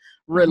creative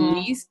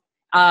release.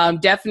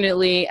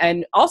 Definitely.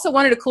 And also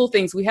one of the cool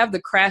things, we have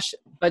the crash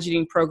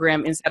budgeting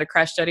program inside of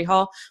Crash Study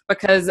Hall,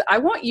 because I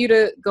want you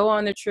to go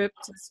on the trip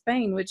to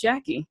Spain with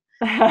Jacki.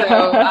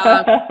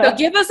 So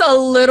give us a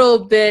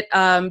little bit,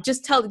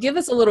 give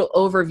us a little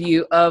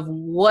overview of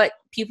what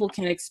people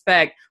can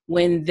expect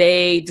when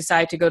they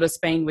decide to go to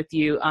Spain with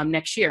you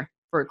next year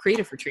for a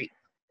creative retreat.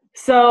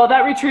 So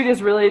that retreat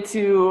is really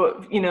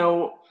to,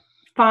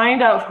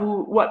 find out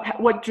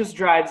what just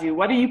drives you.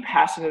 What are you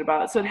passionate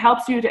about? So it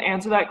helps you to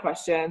answer that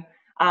question.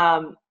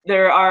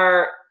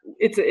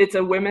 It's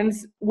a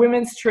women's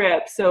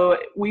trip. So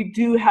we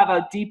do have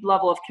a deep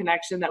level of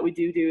connection that we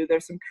do.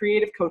 There's some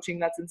creative coaching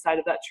that's inside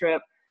of that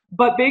trip,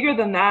 but bigger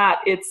than that,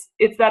 it's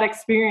that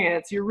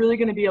experience. You're really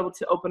going to be able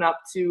to open up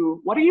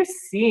to, what are you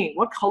seeing?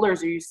 What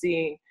colors are you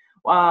seeing?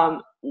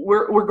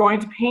 We're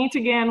going to paint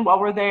again while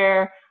we're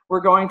there.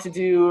 We're going to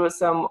do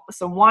some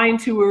wine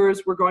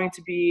tours. We're going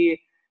to be,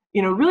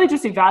 really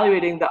just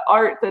evaluating the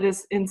art that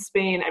is in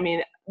Spain. I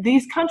mean,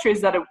 these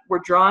countries that we're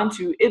drawn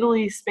to,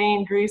 Italy,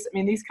 Spain, Greece,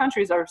 these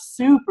countries are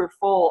super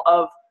full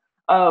of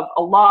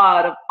a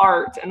lot of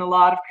art and a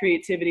lot of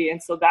creativity.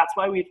 And so that's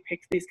why we've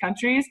picked these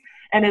countries.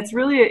 And it's a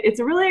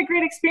really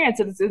great experience.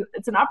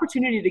 It's an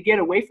opportunity to get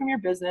away from your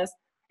business.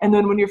 And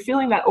then when you're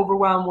feeling that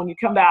overwhelm, when you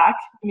come back,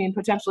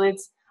 potentially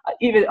it's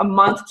even a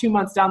month, 2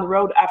 months down the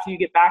road after you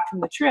get back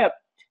from the trip,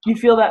 you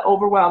feel that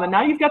overwhelm. And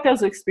now you've got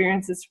those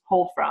experiences to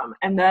pull from.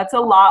 And that's a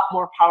lot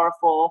more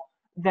powerful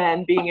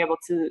than being able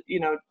to,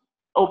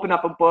 open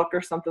up a book or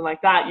something like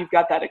that. You've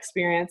got that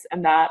experience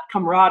and that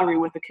camaraderie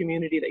with the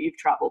community that you've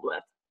traveled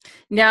with.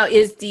 Now,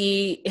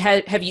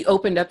 have you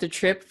opened up the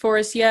trip for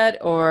us yet,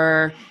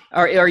 or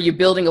are you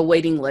building a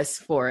waiting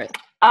list for it?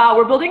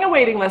 We're building a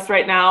waiting list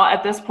right now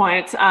at this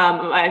point.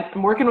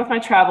 I'm working with my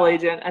travel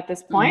agent at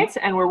this point,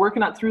 and we're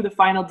working out through the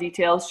final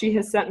details. She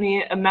has sent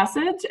me a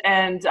message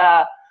and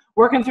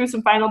working through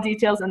some final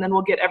details, and then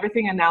we'll get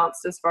everything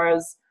announced as far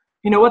as,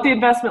 what the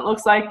investment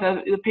looks like,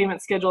 the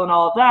payment schedule and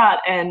all of that.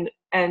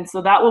 And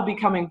so that will be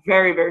coming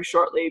very, very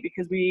shortly,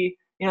 because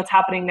it's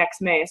happening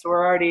next May. So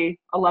we're already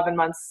 11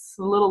 months,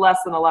 a little less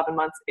than 11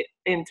 months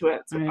into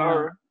it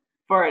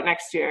for it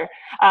next year.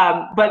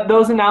 But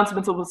those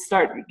announcements will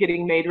start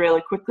getting made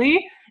really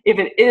quickly. If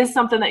it is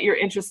something that you're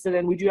interested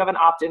in, we do have an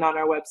opt-in on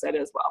our website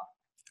as well.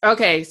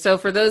 Okay, so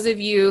for those of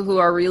you who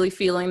are really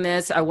feeling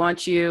this, I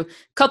want you, a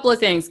couple of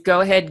things.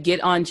 Go ahead,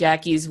 get on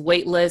Jacki's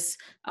wait list.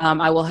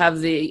 I will have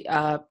the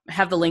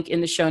link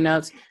in the show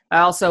notes.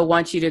 I also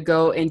want you to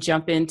go and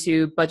jump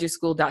into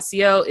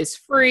budgetschool.co. It's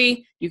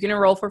free. You can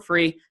enroll for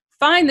free.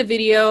 Find the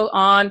video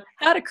on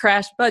how to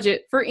crash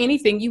budget for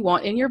anything you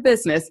want in your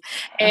business.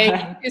 And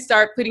you can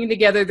start putting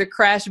together the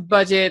crash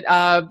budget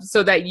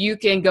so that you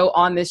can go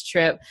on this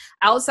trip.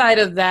 Outside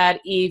of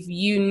that, if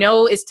you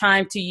know it's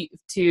time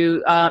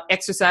to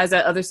exercise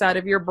that other side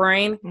of your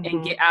brain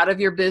and get out of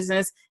your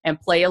business and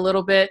play a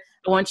little bit,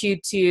 I want you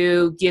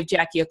to give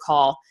Jacki a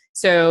call.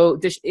 So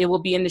it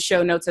will be in the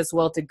show notes as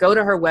well, to go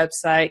to her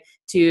website,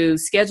 to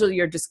schedule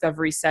your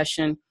discovery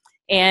session,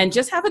 and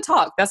just have a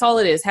talk. That's all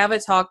it is. Have a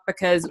talk,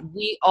 because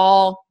we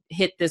all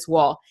hit this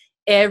wall.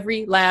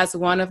 Every last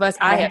one of us.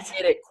 I have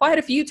hit it quite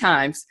a few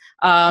times.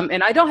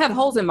 And I don't have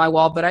holes in my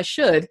wall, but I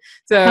should.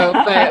 So,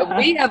 but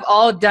we have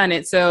all done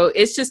it. So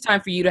it's just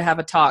time for you to have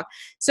a talk.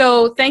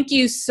 So thank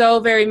you so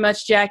very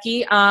much,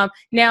 Jacki.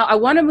 Now I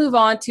want to move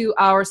on to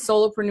our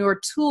solopreneur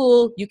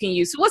tool you can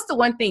use. So what's the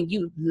one thing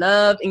you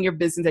love in your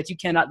business that you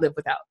cannot live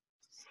without?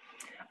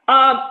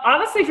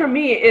 Honestly, for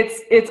me,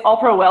 it's All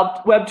Pro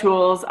web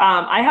tools.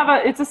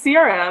 It's a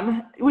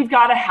CRM. We've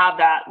got to have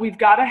that. We've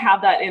got to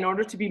have that in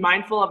order to be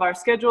mindful of our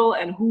schedule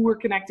and who we're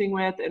connecting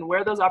with and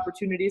where those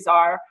opportunities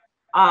are.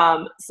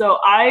 So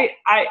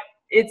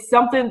it's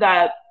something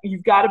that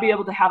you've got to be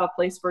able to have a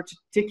place for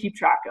to keep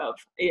track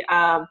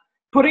of.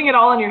 Putting it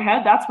all in your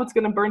head, that's what's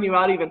going to burn you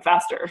out even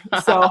faster.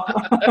 So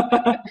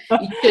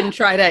you shouldn't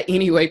try that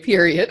anyway,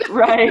 period.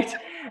 Right.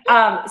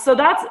 So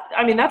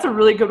that's a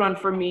really good one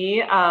for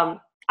me.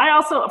 I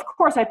also, of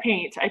course, I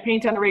paint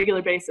on a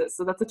regular basis.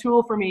 So that's a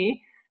tool for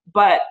me,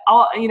 but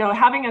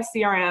having a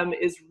CRM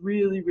is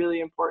really,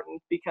 really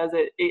important because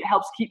it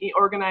helps keep me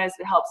organized.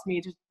 It helps me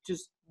to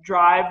just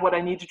drive what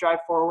I need to drive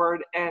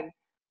forward and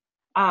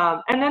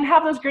then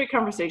have those great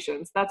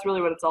conversations. That's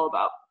really what it's all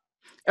about.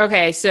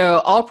 Okay, so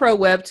All Pro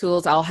Web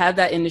Tools, I'll have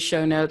that in the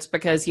show notes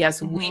because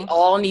yes, we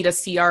all need a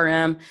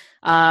CRM,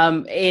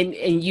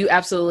 and you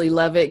absolutely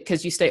love it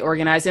because you stay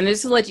organized. And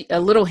just to let you, a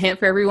little hint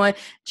for everyone,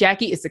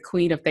 Jacki is the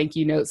queen of thank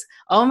you notes.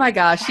 Oh my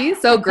gosh,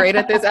 she's so great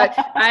at this.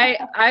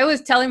 I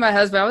was telling my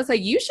husband, I was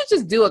like, you should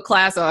just do a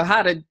class on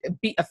how to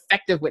be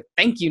effective with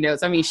thank you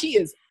notes. I mean, she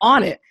is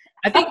on it.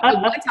 I think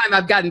one time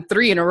I've gotten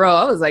 3 in a row.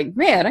 I was like,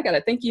 man, I got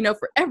to thank you note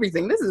for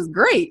everything. This is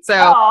great. So,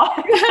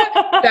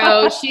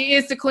 so she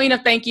is the queen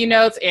of thank you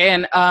notes,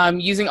 and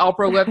using All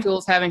Pro Web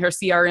Tools, having her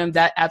CRM,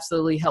 that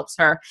absolutely helps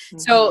her.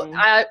 So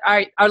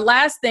our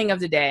last thing of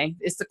the day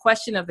is the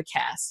question of the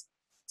cast.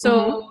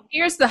 So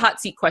here's the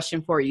hot seat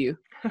question for you.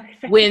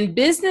 When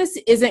business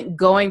isn't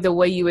going the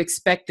way you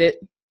expect it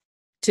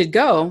to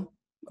go,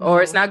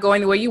 or it's not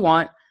going the way you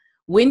want,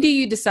 when do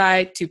you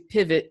decide to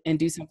pivot and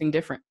do something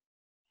different?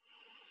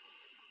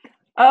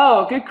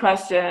 Oh, good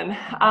question.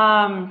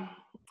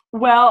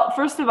 Well,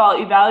 first of all,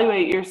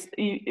 evaluate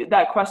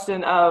that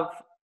question of,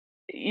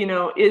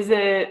 is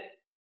there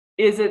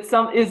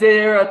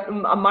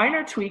a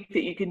minor tweak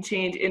that you can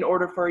change in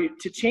order for you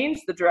to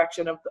change the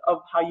direction of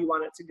how you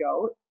want it to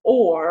go?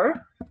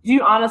 Or do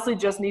you honestly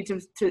just need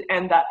to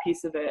end that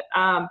piece of it?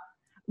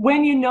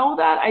 When you know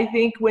that, I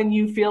think when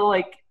you feel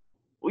like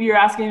you're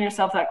asking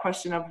yourself that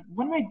question of,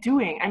 what am I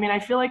doing? I mean, I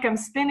feel like I'm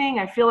spinning.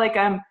 I feel like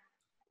I'm,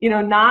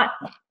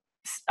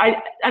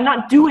 I'm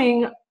not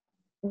doing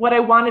what I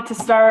wanted to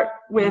start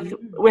with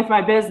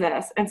my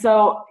business. And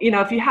so,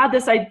 if you had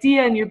this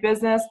idea in your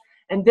business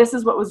and this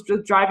is what was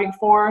the driving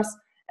force,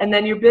 and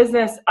then your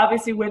business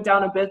obviously went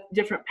down a bit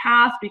different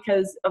path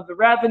because of the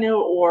revenue,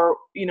 or,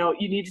 you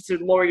needed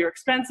to lower your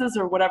expenses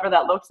or whatever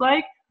that looks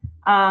like,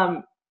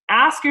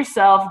 ask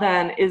yourself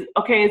then is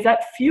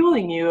that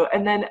fueling you?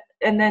 And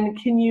then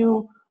can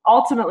you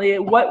ultimately,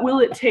 what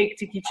will it take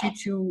to get you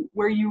to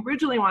where you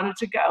originally wanted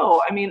to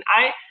go? I mean,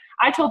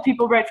 I told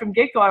people right from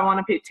get-go, I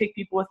want to take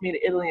people with me to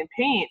Italy and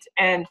paint.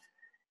 And,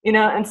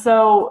 and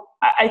so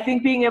I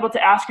think being able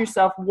to ask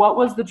yourself, what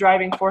was the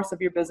driving force of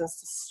your business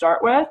to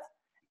start with?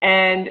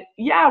 And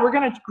yeah, we're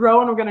going to grow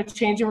and we're going to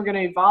change and we're going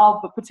to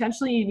evolve, but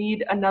potentially you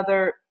need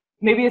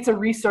maybe it's a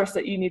resource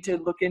that you need to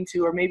look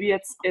into, or maybe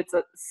it's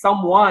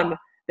someone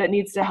that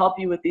needs to help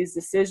you with these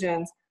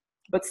decisions.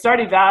 But start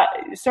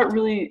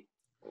really,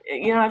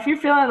 if you're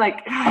feeling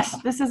like, gosh,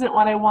 this isn't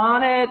what I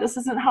wanted, this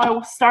isn't how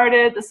I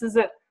started,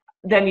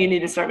 then you need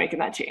to start making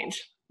that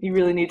change. You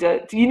really need to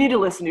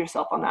listen to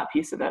yourself on that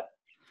piece of it.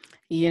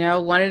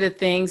 One of the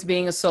things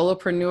being a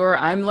solopreneur,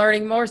 I'm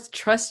learning more is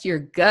trust your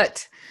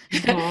gut.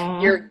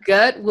 Your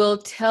gut will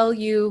tell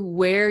you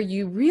where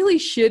you really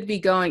should be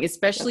going,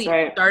 especially if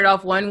you start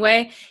off one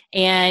way.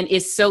 And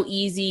it's so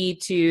easy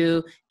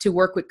to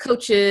work with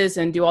coaches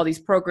and do all these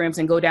programs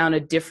and go down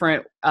a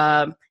different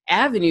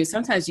avenue.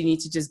 Sometimes you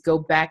need to just go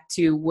back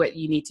to what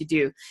you need to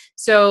do.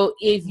 So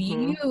if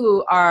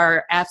you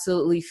are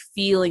absolutely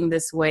feeling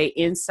this way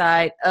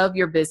inside of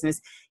your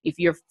business, if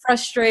you're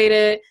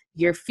frustrated,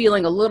 you're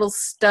feeling a little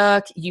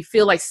stuck, you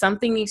feel like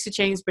something needs to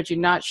change, but you're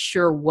not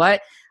sure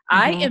what,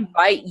 I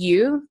invite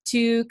you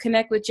to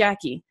connect with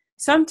Jacki.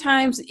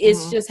 Sometimes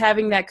it's just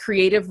having that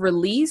creative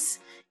release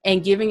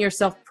and giving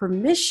yourself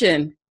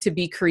permission to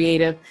be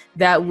creative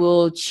that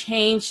will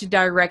change the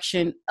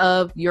direction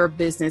of your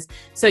business.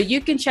 So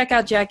you can check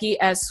out Jacki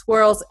at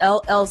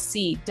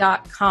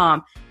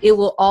swirlsllc.com. It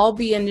will all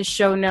be in the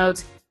show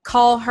notes.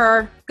 Call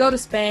her, go to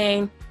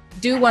Spain,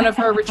 do one of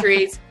her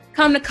retreats,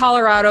 come to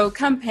Colorado,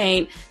 come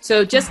paint.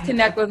 So just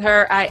connect with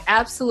her. I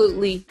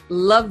absolutely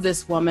love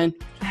this woman.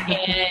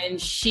 And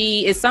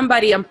she is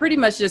somebody I'm pretty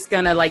much just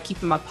going to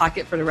keep in my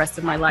pocket for the rest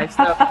of my life.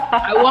 So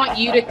I want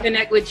you to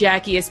connect with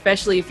Jacki,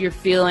 especially if you're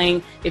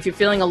feeling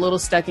a little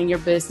stuck in your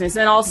business.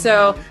 And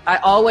also, I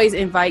always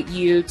invite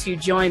you to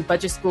join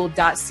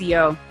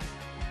budgetschool.co.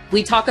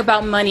 We talk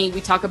about money, we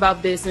talk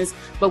about business,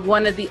 but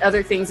one of the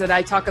other things that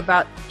I talk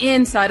about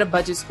inside of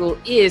Budget School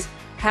is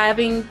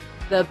having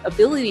the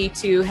ability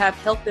to have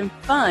health and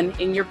fun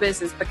in your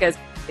business, because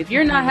if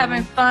you're not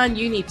having fun,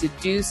 you need to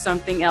do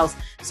something else.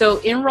 So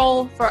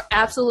enroll for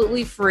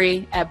absolutely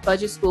free at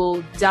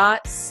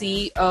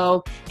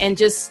budgetschool.co and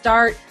just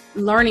start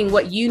learning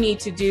what you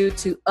need to do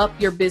to up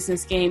your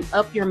business game,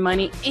 up your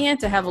money, and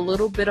to have a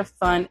little bit of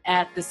fun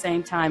at the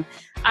same time.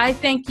 I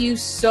thank you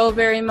so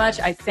very much.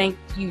 I thank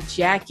you,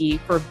 Jacki,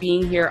 for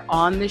being here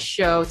on the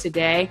show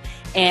today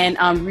and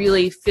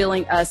really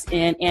filling us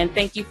in. And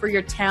thank you for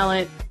your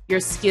talent, your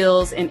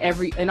skills,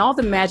 and all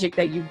the magic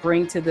that you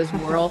bring to this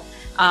world.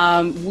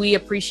 We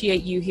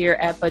appreciate you here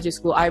at Budget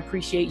School. I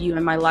appreciate you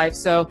in my life.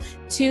 So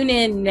tune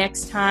in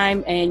next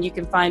time, and you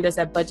can find us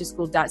at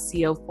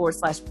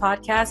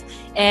budgetschool.co/podcast.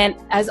 And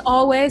as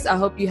always, I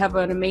hope you have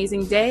an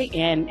amazing day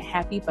and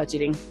happy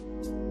budgeting.